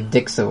 Yeah, like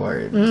Dick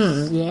Sword.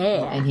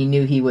 Yeah. And he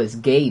knew he was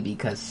gay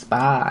because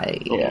spy.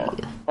 Yeah.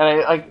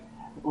 And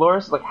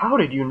Loras is like, how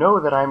did you know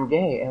that I'm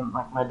gay? And,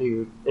 like, my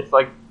dude, it's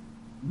like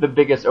the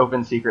biggest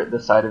open secret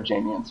this side of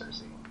Jaime and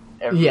Cersei.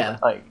 Yeah.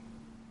 Like,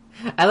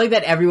 I like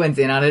that everyone's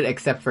in on it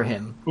except for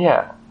him.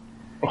 yeah.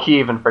 He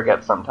even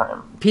forgets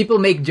sometimes. People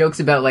make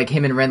jokes about, like,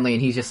 him and Renly,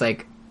 and he's just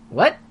like,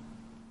 what?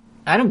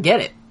 I don't get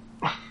it.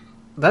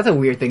 That's a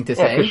weird thing to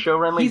say. 'cause Show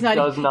Renly he's not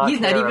does not He's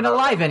not care even about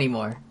alive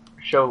anymore.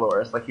 Show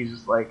Loras. Like, he's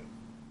just like...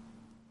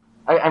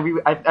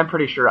 I'm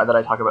pretty sure that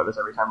I talk about this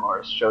every time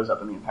Loras shows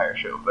up in the entire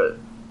show, but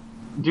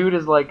dude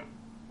is like,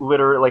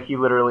 he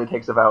literally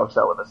takes a vow of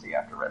celibacy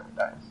after Renly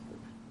dies.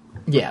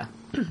 Yeah.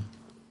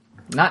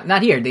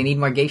 Not here. They need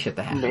more gay shit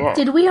to happen. Yeah.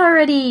 Did we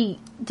already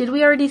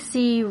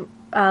see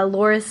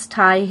Loras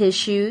tie his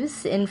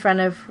shoes in front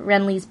of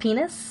Renly's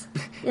penis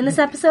in this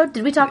episode?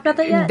 Did we talk about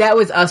that yet? That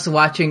was us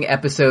watching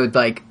episode,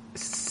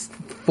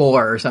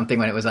 4 or something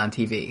when it was on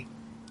TV.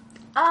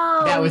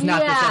 Oh, that was not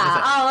this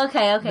episode. Oh,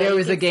 okay. There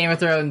was a Game of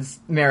Thrones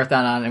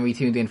marathon on, and we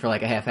tuned in for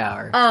like a half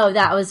hour. Oh,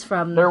 that was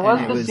from... There was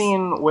And it the was-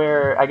 scene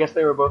where I guess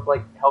they were both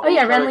like helping Oh,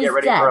 yeah, each other Renly's get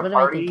ready dead. for a What am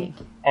I party,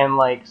 thinking?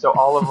 and so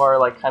all of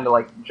our kind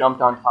of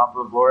jumped on top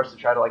of Loras to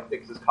try to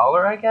fix his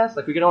collar. I guess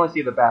we could only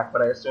see the back,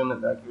 but I assume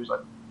that he was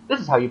like, "This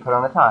is how you put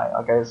on a tie."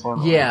 I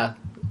assume. Yeah.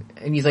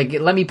 And he's like,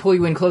 let me pull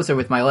you in closer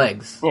with my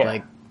legs.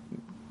 Yeah.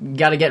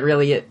 Gotta get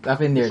really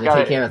up in there to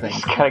take care of things.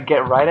 Just gotta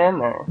get right in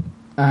there.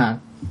 Uh-huh.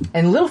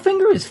 And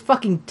Littlefinger is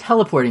fucking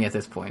teleporting at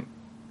this point.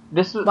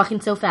 This was Walking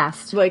so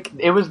fast.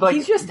 it was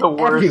he's just the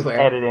worst everywhere.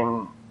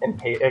 editing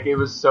and it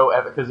was so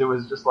epic because it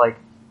was just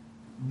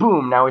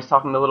boom, now he's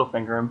talking to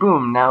Littlefinger, and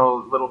boom,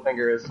 now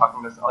Littlefinger is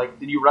talking to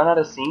did you run out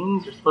of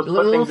scenes? You're supposed to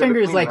put things in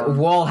Littlefinger is between them.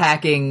 wall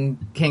hacking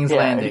King's Yeah,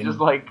 Landing. he's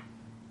just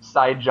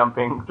side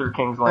jumping through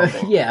King's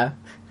Landing. Yeah.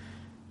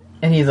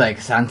 And he's like,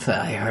 Sansa,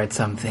 I heard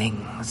some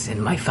things in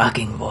my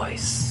fucking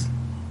voice.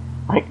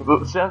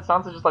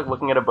 Sansa's just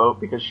looking at a boat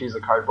because she's a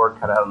cardboard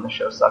cutout and the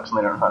show sucks and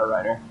they don't know how to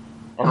write her.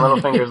 And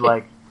Littlefinger's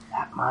like,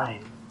 that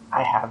mine,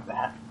 I have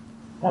that.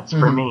 That's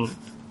for me.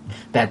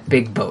 That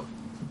big boat.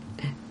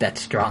 That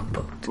strong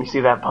boat. You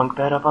see that bunk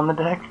bed up on the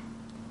deck?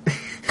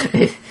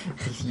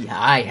 Yeah,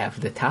 I have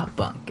the top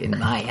bunk in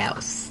my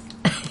house.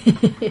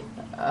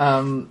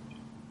 And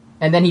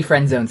then he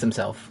friend zones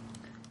himself.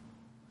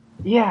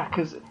 Yeah,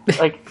 because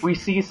we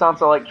see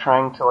Sansa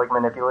trying to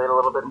manipulate a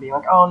little bit and being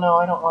like, "Oh no,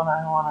 I don't want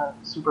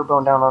to super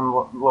bone down on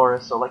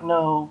Loras." So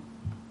no,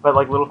 but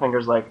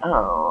Littlefinger's like,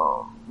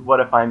 "Oh, what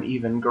if I'm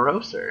even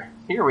grosser?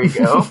 Here we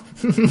go."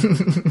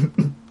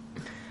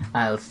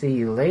 I'll see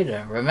you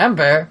later.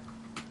 Remember?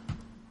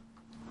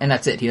 And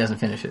that's it. He doesn't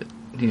finish it.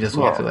 He just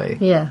walks away.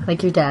 Yeah,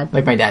 like your dad.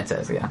 Like my dad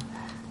says, yeah.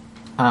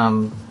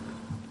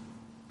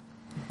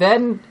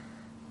 Then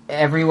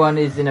everyone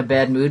is in a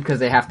bad mood because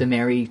they have to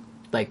marry,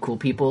 like, cool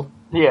people.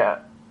 Yeah.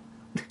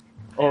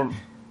 And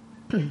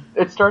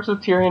it starts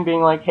with Tyrion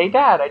being like, hey,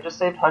 Dad, I just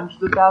saved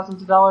hundreds of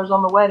thousands of dollars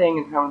on the wedding.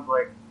 And Tywin's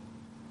like...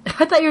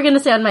 I thought you were going to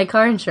say on my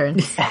car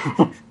insurance.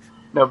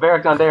 No,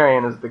 Beric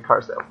Dondarrion is the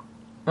car salesman.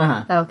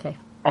 Uh-huh. Okay.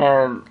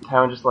 And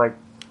Tywin's just like...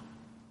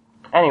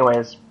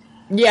 Anyways...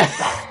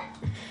 Yes!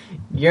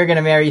 You're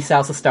gonna marry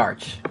Sansa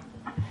Starch.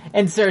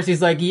 And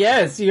Cersei's like,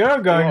 yes,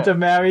 you're going to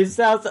marry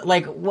Sansa.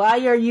 Like, why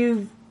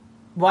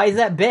is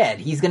that bad?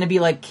 He's gonna be,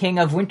 like, King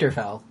of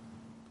Winterfell.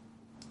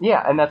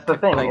 Yeah, and that's the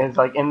thing. Like- is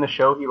like, in the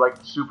show, he, like,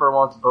 super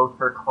wants both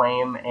her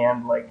claim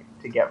and, like,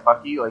 to get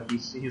fucky. Like,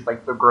 he's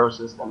like, the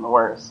grossest and the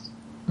worst.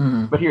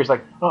 Mm-hmm. But here's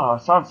like, oh,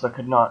 Sansa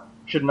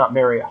should not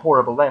marry a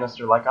horrible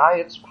Lannister like I.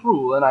 It's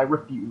cruel, and I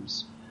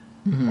refuse.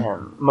 Mm-hmm.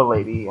 And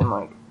Milady, and,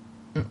 like...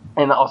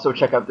 And also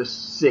check out this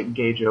sick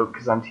gay joke,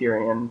 because I'm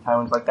Tyrion.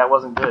 Tywin's like, that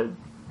wasn't good.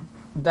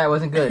 That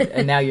wasn't good.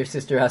 And now your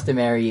sister has to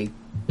marry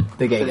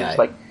the gay It's guy. just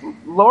like,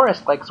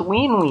 Loras likes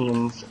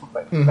ween-weens.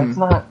 Like, that's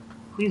not...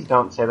 Please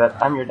don't say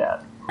that. I'm your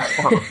dad.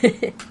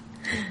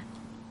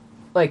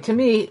 Like, to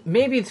me,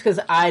 maybe it's because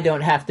I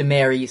don't have to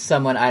marry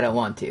someone I don't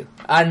want to.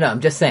 I don't know,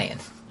 I'm just saying.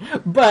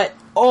 But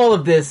all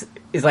of this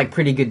is, like,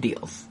 pretty good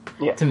deals.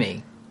 Yeah. To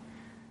me.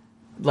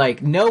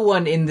 Like, no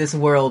one in this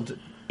world...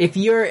 If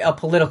you're a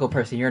political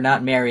person, you're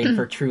not marrying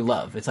for true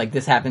love. It's like,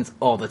 this happens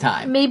all the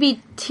time.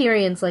 Maybe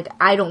Tyrion's like,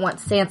 I don't want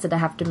Sansa to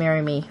have to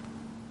marry me.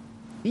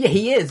 Yeah,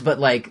 he is, but,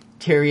 like,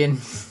 Tyrion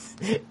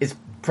is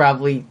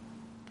probably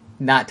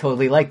not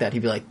totally like that.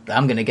 He'd be like,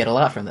 I'm gonna get a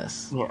lot from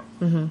this. Yeah.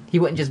 Mm-hmm. He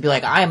wouldn't just be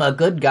like, I'm a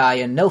good guy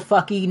and no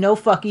fucky,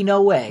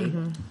 no way.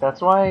 Mm-hmm. That's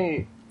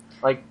why,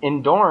 like,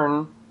 in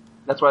Dorne,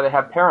 that's why they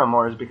have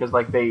paramours, because,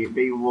 like, they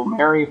will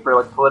marry for,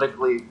 like,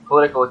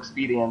 political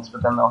expedience,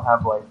 but then they'll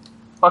have, like,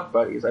 fuck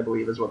buddies, I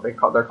believe is what they're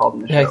called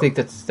in the show. Yeah, I think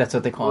that's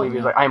what they I call believe him.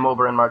 he's Yeah. like, I'm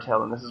Oberyn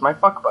Martell, and this is my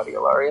fuck buddy,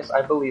 Ilarius.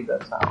 I believe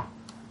that's how.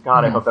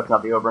 God, I hope that's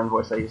not the Oberyn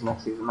voice I use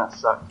next season. That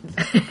sucked.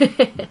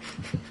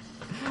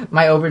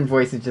 My Oberyn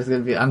voice is just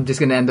gonna be, I'm just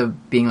gonna end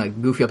up being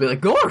like goofy. I'll be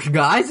like, gosh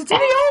guys, it's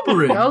Eddie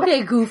Oberyn!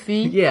 Okay,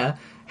 Goofy. Yeah.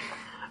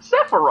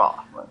 Sephiroth!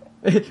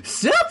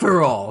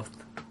 Sephiroth!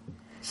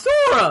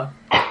 Sora!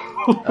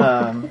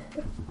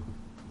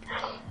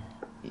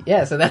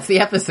 Yeah, so that's the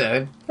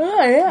episode.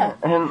 Oh, yeah.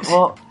 And,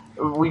 well,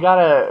 we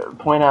gotta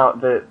point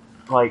out that,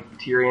 like,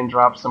 Tyrion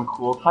drops some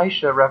cool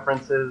Taisha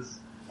references,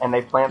 and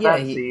they plant that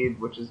seed,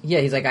 which is...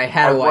 Yeah, he's like, I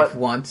had a wife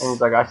once. And he's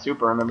like, I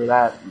super remember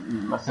that,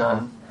 my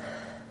son.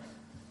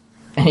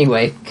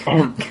 Anyway,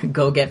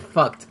 go get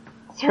fucked.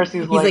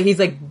 Cersei's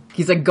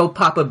He's like, go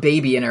pop a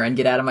baby in her and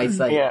get out of my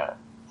sight. Yeah.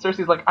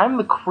 Cersei's like, I'm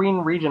the Queen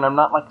Regent, I'm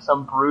not like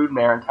some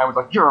broodmare, and Tywin's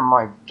like, you're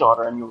my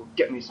daughter, and you'll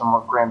get me some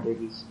more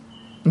grandbabies.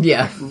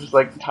 Yeah. And just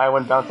like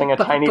Tywin bouncing a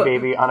tiny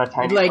baby on a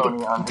tiny like,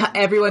 pony on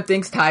everyone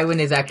thinks Tywin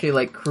is actually,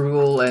 like,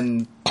 cruel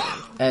and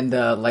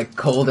like,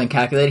 cold and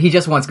calculated. He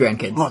just wants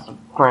grandkids. Wants some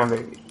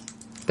grandbabies.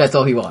 That's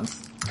all he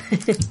wants.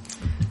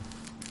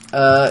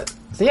 So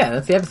yeah,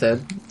 that's the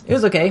episode. It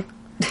was okay.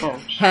 Yeah,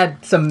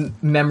 Had some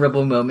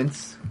memorable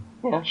moments.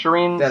 yeah.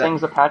 Shireen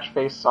sings a Patch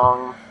Face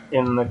song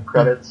in the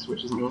credits,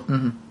 which is neat.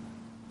 Mm-hmm.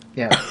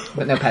 Yeah,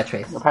 but no patch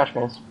face. No Patch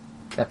Face.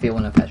 That feel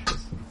no patch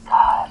face.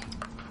 God.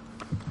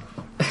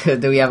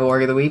 Do we have a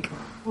org of the week?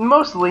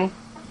 Mostly.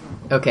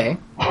 Okay.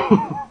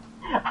 I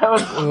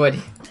What?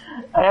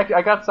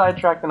 got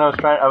sidetracked and I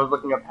was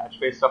looking up Patch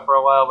Face stuff for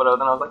a while, but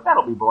then I was like,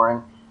 that'll be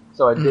boring.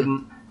 So I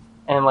didn't.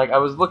 And like I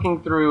was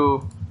looking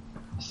through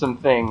some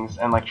things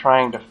and like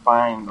trying to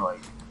find like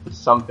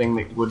something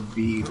that would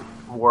be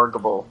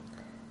workable.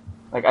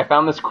 Like I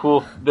found this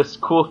cool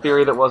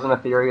theory that wasn't a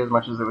theory as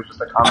much as it was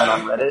just a comment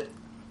on Reddit.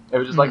 It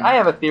was just like, I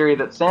have a theory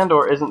that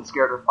Sandor isn't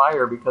scared of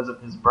fire because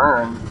of his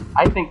burn.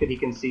 I think that he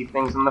can see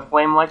things in the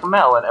flame like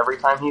Mel, and every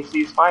time he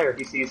sees fire,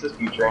 he sees his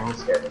future and he's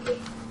scared of it.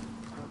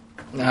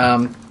 And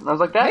I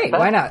was like,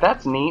 why not?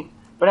 That's neat.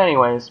 But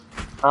anyways,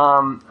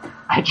 I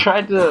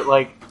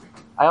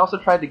also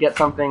tried to get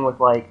something with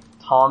like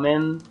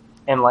Tommen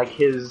and like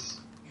his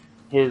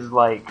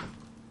like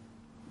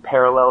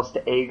parallels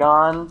to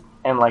Aegon,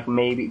 and like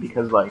maybe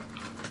because like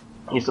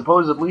he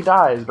supposedly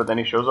dies, but then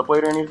he shows up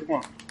later and he's the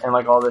king, and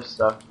like all this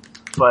stuff.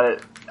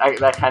 But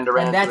that kind of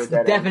ran and into that's a dead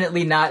end.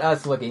 definitely not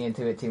us looking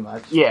into it too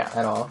much. Yeah.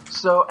 At all.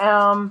 So,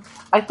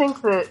 I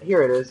think that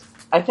here it is.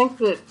 I think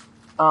that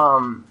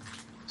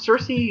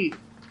Cersei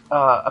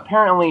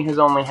apparently has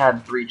only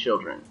had 3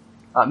 children.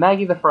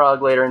 Maggie the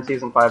Frog, later in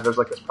season 5, there's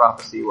like this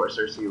prophecy where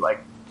Cersei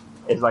like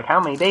is like,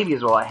 how many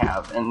babies will I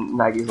have? And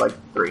Maggie's like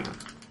 3.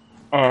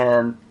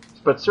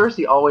 But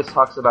Cersei always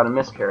talks about a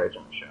miscarriage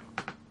in the show.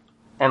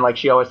 And like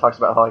she always talks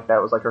about how like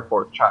that was like her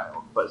 4th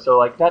child. But so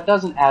like that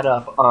doesn't add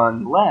up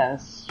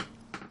unless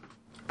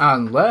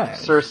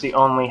Cersei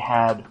only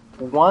had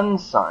 1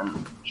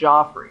 son,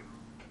 Joffrey,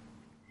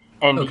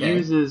 and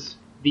uses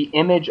the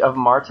image of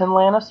Martin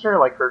Lannister,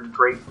 like her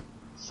great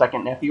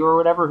second nephew or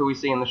whatever, who we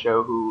see in the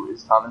show, who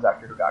is Tommen's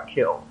actor who got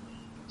killed.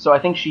 So I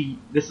think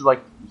this is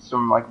like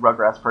some like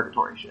Rugrats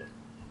purgatory shit.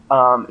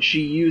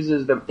 She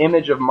uses the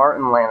image of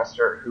Martin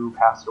Lannister, who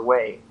passed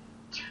away,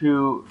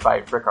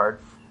 by Rickard,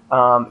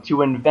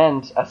 to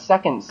invent a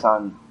second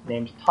son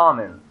named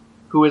Tommen,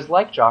 who is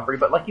like Joffrey,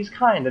 but like he's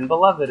kind and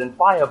beloved and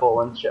pliable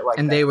and shit like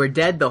that. And they were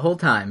dead the whole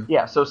time.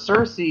 Yeah, so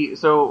Cersei...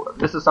 So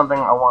this is something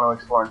I want to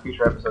explore in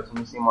future episodes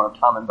when we see more of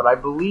Tommen, but I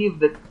believe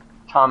that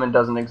Tommen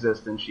doesn't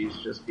exist and she's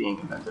just being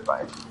invented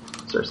by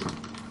Cersei.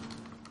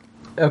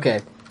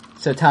 Okay,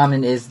 so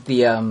Tommen is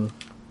the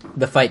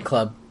Fight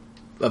Club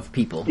of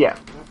people. Yeah.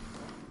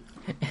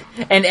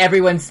 And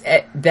everyone's...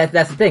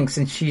 That's the thing,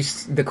 since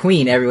she's the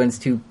queen, everyone's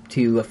too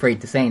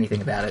afraid to say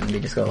anything about it, and they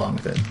just go along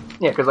with it.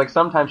 Yeah, because like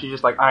sometimes she's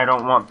just like, I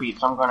don't want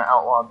beats, I'm going to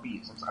outlaw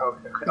beats. It's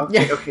like,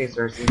 okay,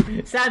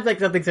 Cersei. Sounds like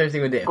something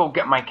Cersei would do. Go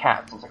get my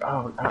cats. It's like,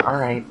 oh,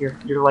 alright,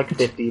 you're like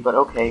 50, but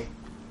okay.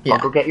 Yeah. I'll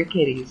go get your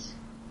kitties.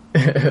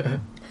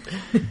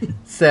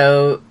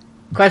 So,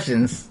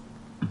 questions.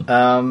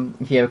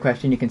 If you have a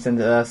question, you can send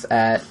it to us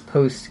at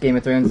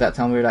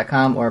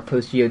postgameofthrones.tumblr.com or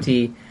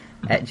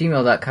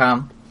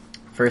postgot@gmail.com.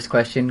 First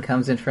question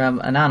comes in from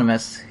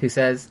Anonymous, who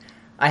says,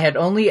 I had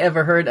only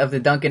ever heard of the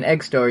Dunk and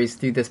Egg stories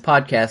through this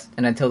podcast,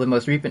 and until the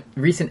most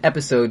recent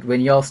episode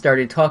when y'all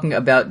started talking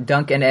about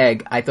Dunk and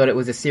Egg, I thought it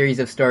was a series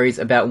of stories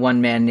about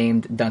one man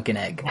named Dunk and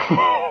Egg.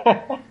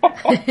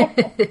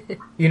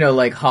 You know,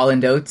 like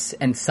Holland Oates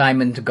and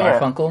Simon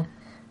Garfunkel?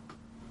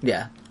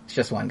 Yeah, it's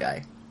just one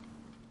guy.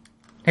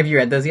 Have you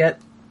read those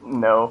yet?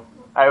 No.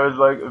 I was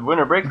like,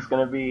 winter break is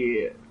going to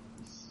be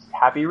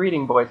happy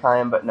reading boy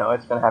time, but no,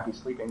 it's been happy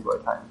sleeping boy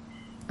time.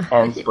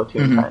 And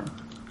Splatoon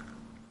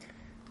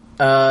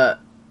time.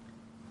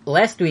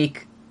 Last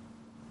week,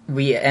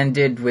 we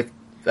ended with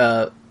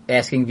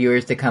asking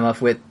viewers to come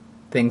up with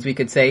things we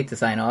could say to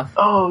sign off.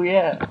 Oh,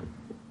 yeah.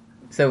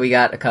 So we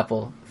got a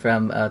couple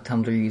from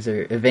Tumblr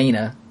user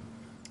Ivana,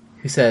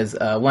 who says,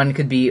 one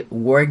could be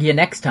Wargia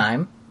next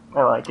time.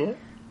 I like it.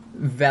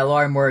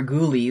 Valar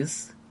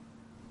Morghulis,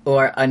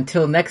 or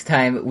until next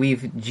time,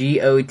 we've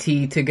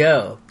GOT to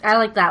go. I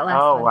like that last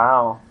one. Oh,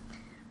 wow.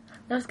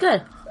 That was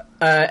good.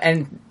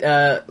 And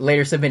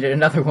later submitted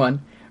another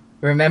one.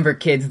 Remember,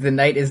 kids, the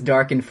night is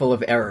dark and full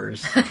of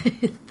errors.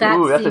 That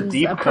Ooh, that's a seems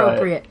deep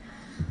appropriate.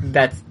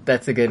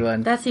 That's a good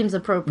one. That seems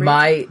appropriate.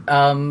 My,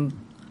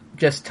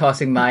 just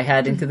tossing my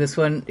hat into this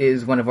one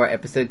is one of our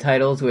episode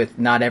titles with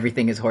Not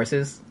Everything is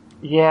Horses.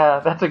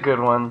 Yeah, that's a good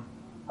one.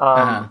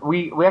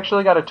 We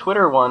actually got a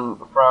Twitter one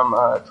from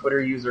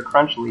Twitter user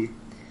Crunchleaf,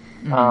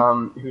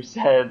 who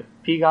said,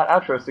 P-Got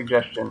outro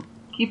suggestion,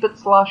 keep it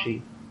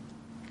sloshy.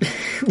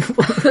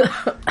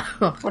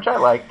 Which I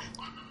liked.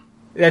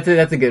 That's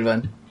a good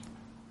one.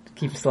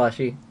 Keep it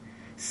sloshy.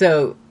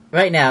 So,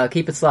 right now,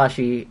 keep it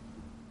sloshy,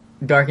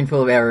 dark and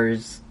full of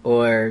errors,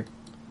 or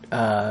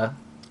the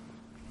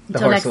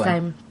Until horse next one.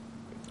 time,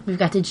 we've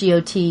got the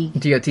GOT.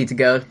 GOT to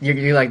go.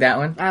 You like that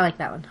one? I like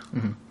that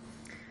one.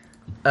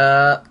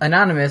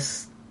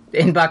 Anonymous,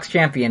 Inbox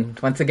Champion,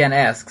 once again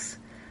asks,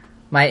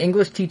 my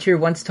English teacher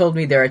once told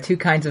me there are two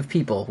kinds of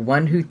people,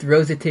 one who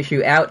throws a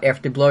tissue out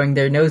after blowing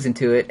their nose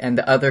into it, and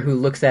the other who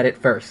looks at it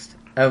first.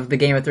 Of the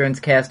Game of Thrones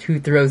cast, who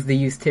throws the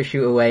used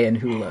tissue away and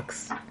who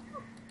looks?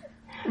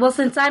 Well,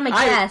 since I'm a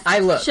guest, I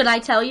look. should I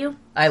tell you?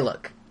 I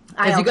look.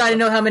 I Because you gotta also-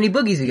 know how many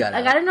boogies you got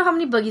out. I gotta know how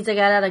many boogies I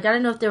got out. I gotta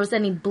know if there was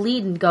any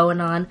bleeding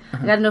going on.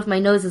 I gotta know if my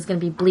nose is gonna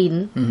be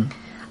bleeding.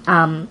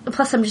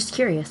 Plus, I'm just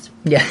curious.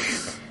 Yeah.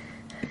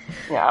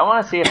 Yeah, I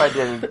want to see if I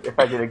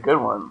did a good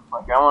one.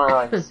 Like, I want to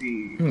like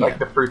see like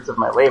the fruits of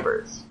my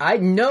labors.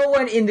 No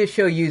one in this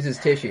show uses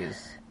tissues.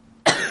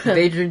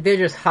 They're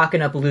just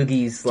hocking up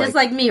loogies Just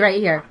like me right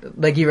here,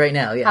 like you right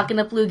now, yeah. hocking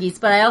up loogies.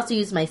 But I also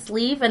use my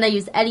sleeve, and I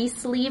use Eddie's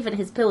sleeve and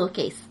his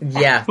pillowcase.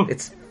 Yeah,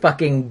 it's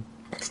fucking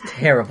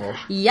terrible.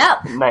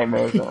 Yep.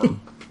 Nightmare zone.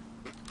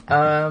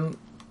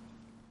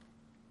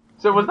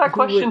 So was that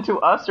question to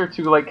us or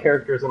to like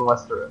characters in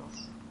Westeros?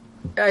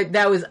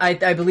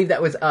 I believe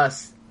that was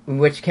us.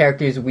 Which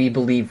characters we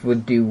believe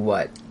would do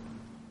what?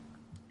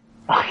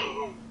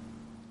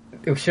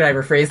 Should I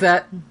rephrase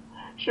that?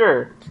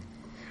 Sure.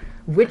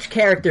 Which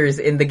characters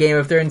in the Game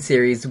of Thrones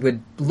series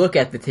would look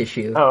at the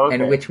tissue, okay.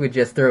 and which would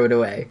just throw it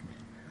away?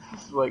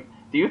 Like,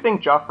 do you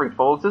think Joffrey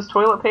folds his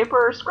toilet paper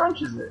or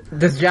scrunches it?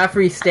 Does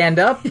Joffrey stand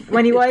up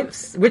when he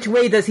wipes? Which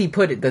way does he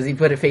put it? Does he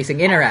put it facing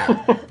in or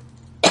out?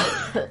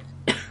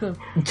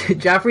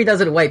 Joffrey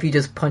doesn't wipe, he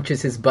just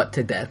punches his butt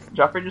to death.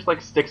 Joffrey just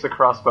like sticks a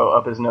crossbow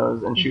up his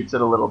nose and shoots it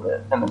a little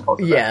bit and then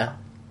pulls it Yeah.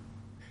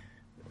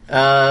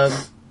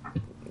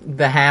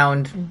 The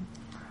Hound.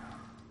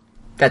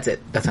 That's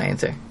it. That's my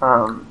answer. back.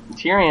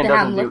 Tyrion The doesn't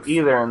Hound do looks-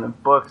 either in the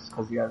books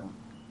because he doesn't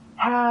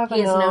have a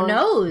He has no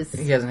nose.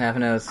 He doesn't have a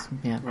nose.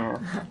 Yeah. Yeah.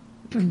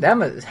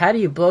 How do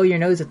you blow your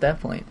nose at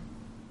that point?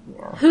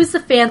 Who's the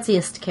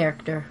fanciest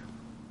character?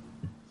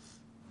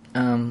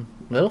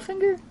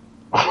 Littlefinger?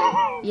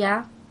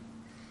 Yeah.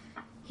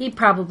 He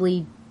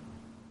probably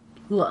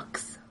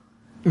looks.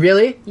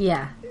 Really?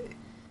 Yeah.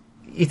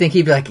 You think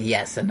he'd be like,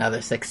 yes,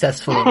 another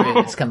successful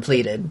ruse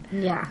completed.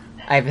 Yeah.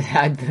 I've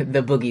had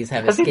the boogies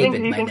have Because escaped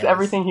he my thinks nose.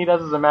 everything he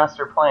does is a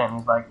master plan.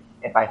 He's like,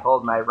 if I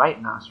hold my right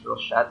nostril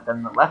shut,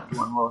 then the left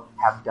one will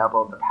have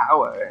double the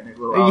power, and it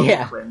will all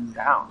Yeah. be cleansed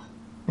out.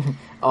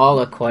 All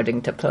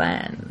according to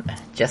plan,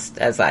 just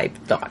as I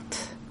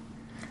thought.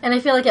 And I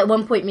feel like at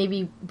one point,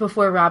 maybe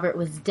before Robert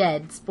was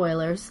dead,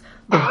 spoilers,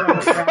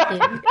 Robert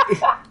Baratheon,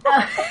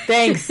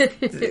 Thanks.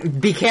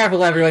 Be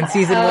careful, everyone.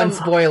 Season 1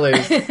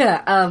 spoilers.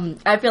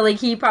 I feel like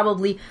he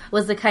probably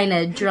was the kind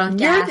of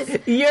drunk ass.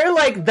 You're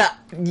like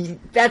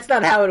that's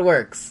not how it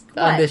works.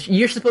 On What? this,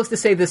 you're supposed to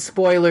say the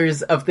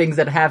spoilers of things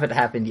that haven't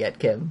happened yet,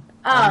 Kim.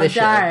 on Oh, this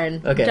show.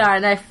 darn. Okay.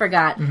 Darn, I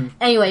forgot.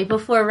 Anyway,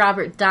 before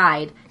Robert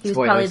died, he was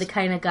probably Spoilers. the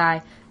kind of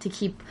guy to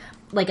keep,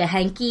 like, a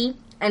hanky,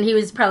 and he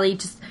was probably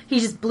he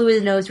just blew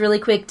his nose really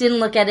quick, didn't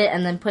look at it,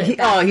 and then put it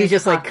back in He's his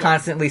just like pocket.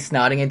 constantly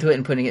snotting into it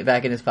and putting it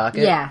back in his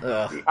pocket? Yeah.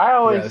 Ugh.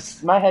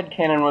 Gross. My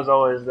headcanon was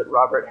always that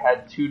Robert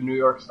had 2 New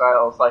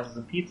York-style slices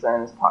of pizza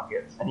in his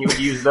pockets, and he would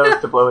use those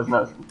to blow his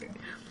nose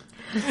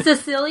into.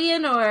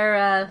 Sicilian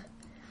or,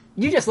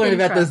 You just learned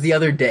Thin about those crust. the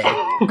other day.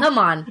 come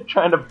on.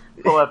 Trying to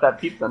pull out that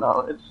pizza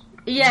knowledge.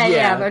 Yeah,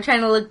 Yeah. they're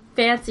trying to look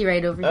fancy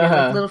right over here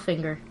Uh-huh. with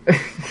Littlefinger.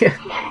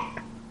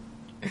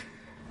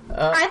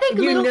 I think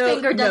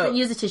Littlefinger doesn't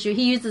use a tissue.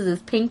 He uses his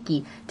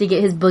pinky to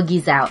get his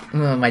boogies out.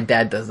 Oh, my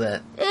dad does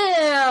that. Ew!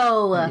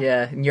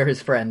 Yeah, and you're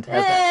his friend.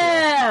 How's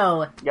that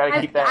Ew! You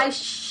gotta keep that. I've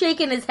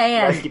shaken his Gotta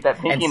hand. keep that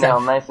pinky And nail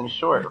some- nice and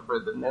short for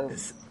the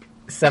nose. feel?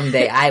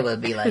 Someday I will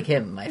be like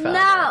him, my father.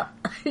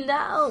 No!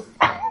 No!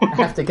 I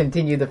have to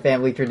continue the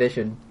family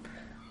tradition.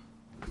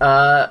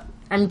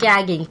 I'm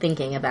gagging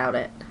thinking about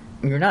it.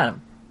 You're not.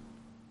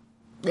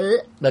 Ugh.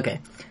 Okay.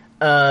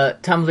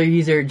 Tumblr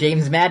user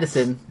James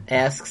Madison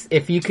asks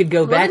if you could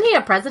go back. Wasn't he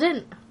a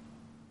president?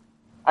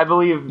 I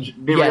believe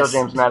the real Yes.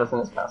 James Madison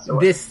has passed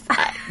away.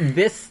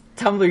 This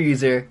Tumblr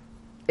user,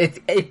 I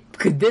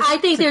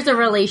think there's a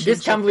relationship.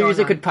 this Tumblr going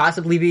user on. could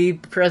possibly be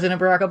President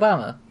Barack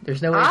Obama.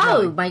 There's no way. of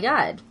Oh knowing. my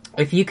god!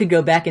 If you could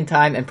go back in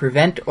time and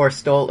prevent or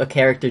stall a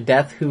character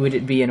death, who would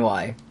it be and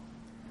why?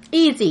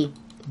 Easy,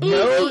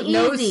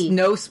 easy.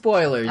 No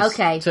spoilers.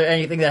 Okay. So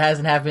anything that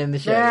hasn't happened in the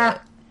show Yeah.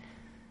 yet.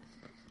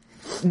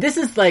 This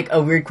is like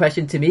a weird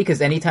question to me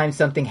because anytime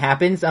something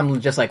happens, I'm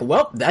just like,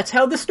 well, that's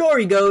how the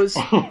story goes.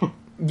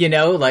 You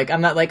know, like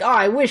I'm not like, oh,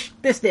 I wish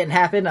this didn't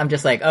happen. I'm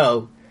just like,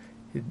 oh,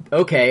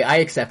 okay, I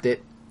accept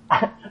it.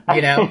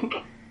 You know?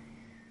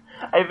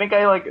 I think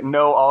I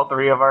know all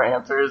 3 of our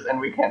answers, and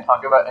we can't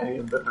talk about any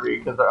of the 3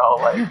 because they're all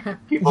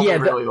people Yeah,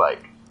 we really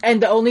like.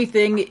 And the only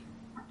thing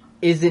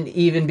isn't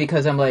even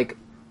because I'm like,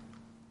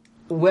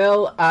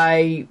 well,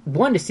 I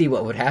wanted to see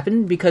what would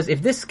happen, because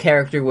if this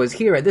character was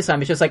here at this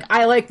time, it's just like,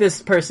 I like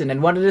this person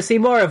and wanted to see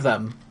more of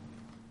them.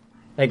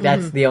 Like,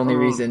 that's the only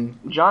reason.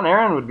 John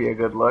Aaron would be a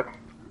good look.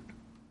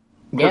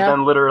 Because Yeah,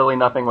 then literally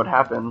nothing would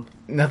happen.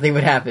 nothing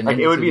would happen. Like,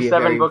 and it this would be a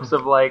 7 very- books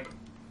of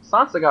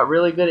Sansa got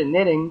really good at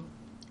knitting.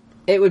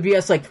 It would be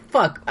us like,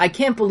 fuck, I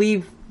can't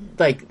believe,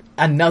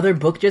 another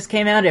book just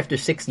came out after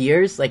 6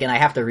 years, and I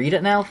have to read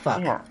it now?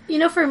 Fuck. Yeah. You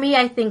know, for me,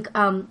 I think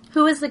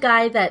who was the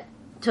guy that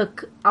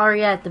took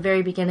Arya at the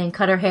very beginning,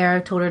 cut her hair,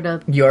 told her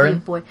to Yoren? be a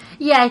boy?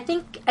 Yeah, I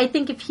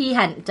think if he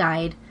hadn't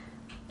died,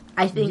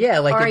 I think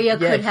Arya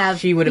could have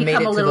she would have made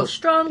become it a to little the,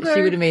 stronger.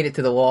 She would have made it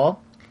to the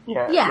wall.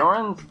 Yeah. Yeah.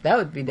 Yoren's, That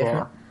would be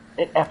different.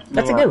 yeah. It effed me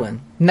That's a up. good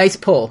one. Nice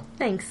pull.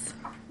 Thanks.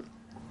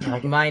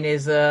 Mine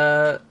is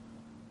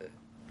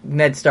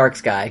Ned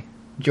Stark's guy,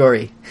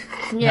 Jory.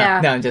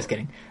 Yeah. No, I'm just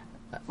kidding.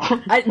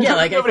 I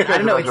Nobody don't know.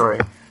 cares about Jory.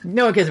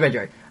 No one cares about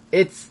Jory.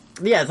 It's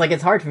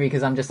hard for me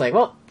because I'm just like,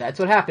 well, that's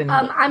what happened.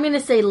 I'm gonna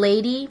say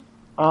Lady.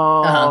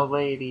 Oh, Uh-huh.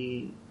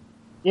 lady.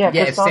 Yeah,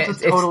 Yeah, because if Sansa's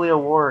San- if- totally a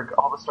warg.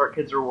 All the Stark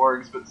kids are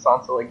wargs, but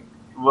Sansa,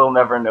 will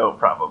never know,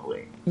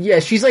 probably. Yeah,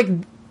 she's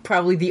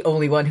probably the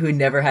only one who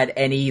never had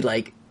any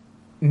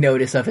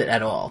notice of it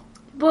at all.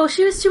 Well,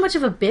 she was too much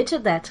of a bitch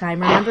at that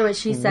time. Remember what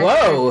she said?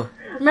 Whoa!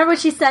 Remember what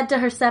she said to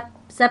her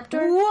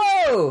scepter?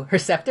 Whoa! Her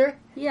scepter?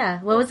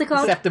 Yeah. What was it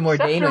called? Septa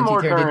Mordain when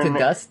she turned into Morgane.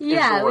 dust?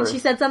 Yeah, the when worst. she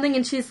said something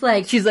and she's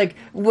like, She's like,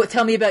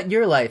 tell me about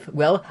your life.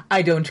 Well,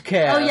 I don't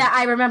care. "Oh yeah,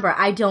 I remember.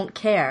 I don't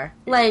care."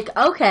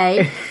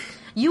 Okay.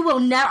 You will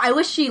never. I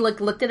wish she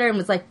looked at her and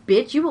was like,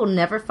 "Bitch, you will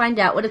never find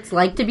out what it's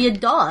like to be a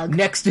dog."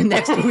 Next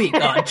week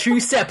on True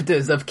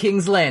Septas of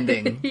King's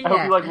Landing. I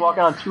hope you like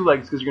walking on 2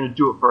 legs because you're going to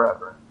do it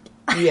forever.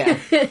 Yeah.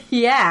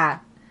 Yeah.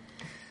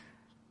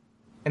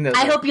 And those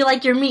I hope you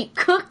like your meat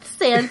cooked,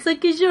 Sansa,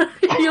 because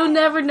you'll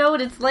never know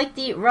what it's like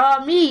to eat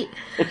raw meat.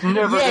 It's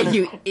never Yeah, gonna,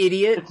 you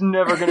idiot. It's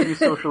never going to be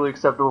socially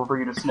acceptable for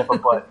you to sniff a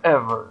butt,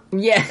 ever.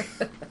 Yeah.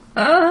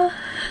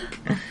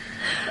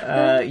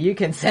 You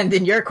can send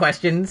in your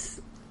questions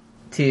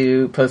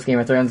to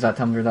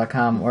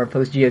postgameofthrones.tumblr.com or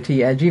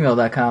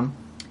postgot@gmail.com.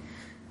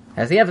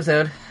 That's the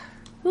episode.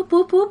 Whoop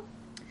whoop whoop.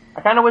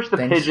 I kind of wish the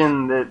Thanks.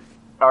 pigeon that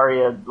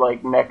Arya,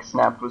 neck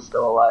snapped was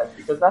still alive,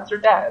 because that's her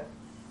dad.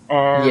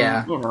 And,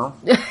 Yeah.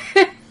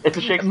 it's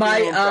a Shakespearean My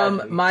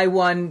tragedy. my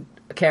one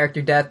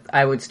character death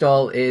I would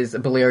stall is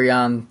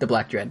Balerion the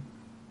Black Dread,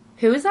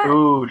 Who is that?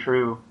 Ooh,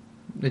 true.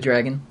 the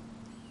dragon.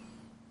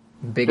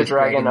 The Biggest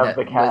dragon of that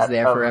the cat. was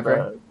there of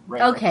forever.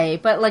 rare. Okay,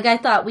 but like I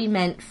thought we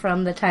meant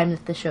from the time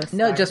that the show started.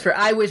 No, just for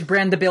I wish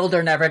Bran the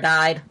Builder never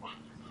died.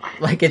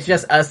 Like, it's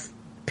just us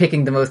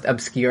picking the most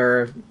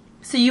obscure...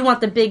 So you want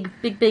the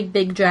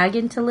big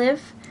dragon to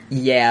live?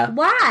 Yeah.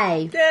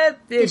 Why?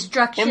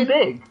 Destruction, Him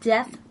big.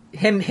 death,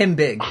 Him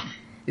big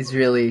is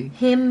really...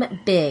 him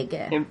big.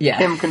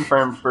 Him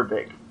confirmed for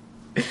big.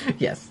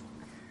 Yes.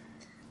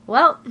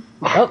 Well,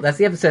 Oh, that's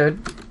the episode.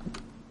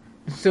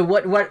 So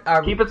what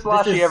are... Keep it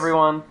sloshy,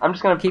 everyone. I'm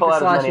just gonna Keep pull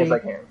it out as many as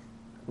sloshy. I can.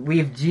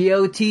 We've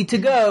GOT to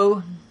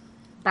go.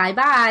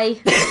 bye-bye.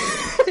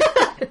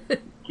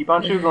 Keep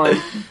on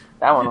shuggling.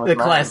 That one was The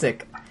mine.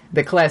 classic.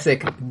 The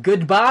classic.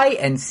 Goodbye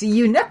and see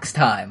you next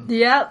time.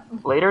 Yep.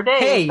 Later days.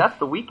 Hey. That's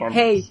the weekend.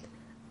 Hey,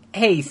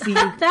 see you,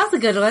 That was a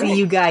good one. see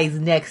you guys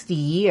next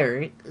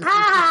year.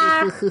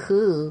 Ah!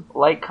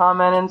 Like,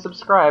 comment, and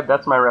subscribe.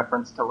 That's my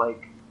reference to,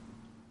 like,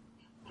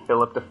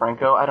 Philip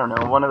DeFranco. I don't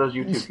know. One of those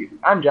YouTube people.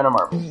 I'm Jenna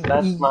Marbles.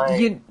 That's my...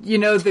 You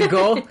know the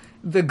goal.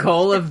 The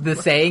goal of the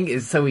saying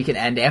is so we can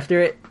end after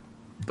it,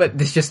 but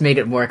this just made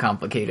it more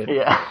complicated.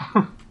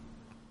 Yeah.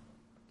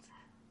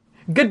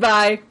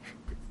 Goodbye.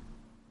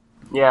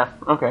 Yeah,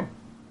 okay.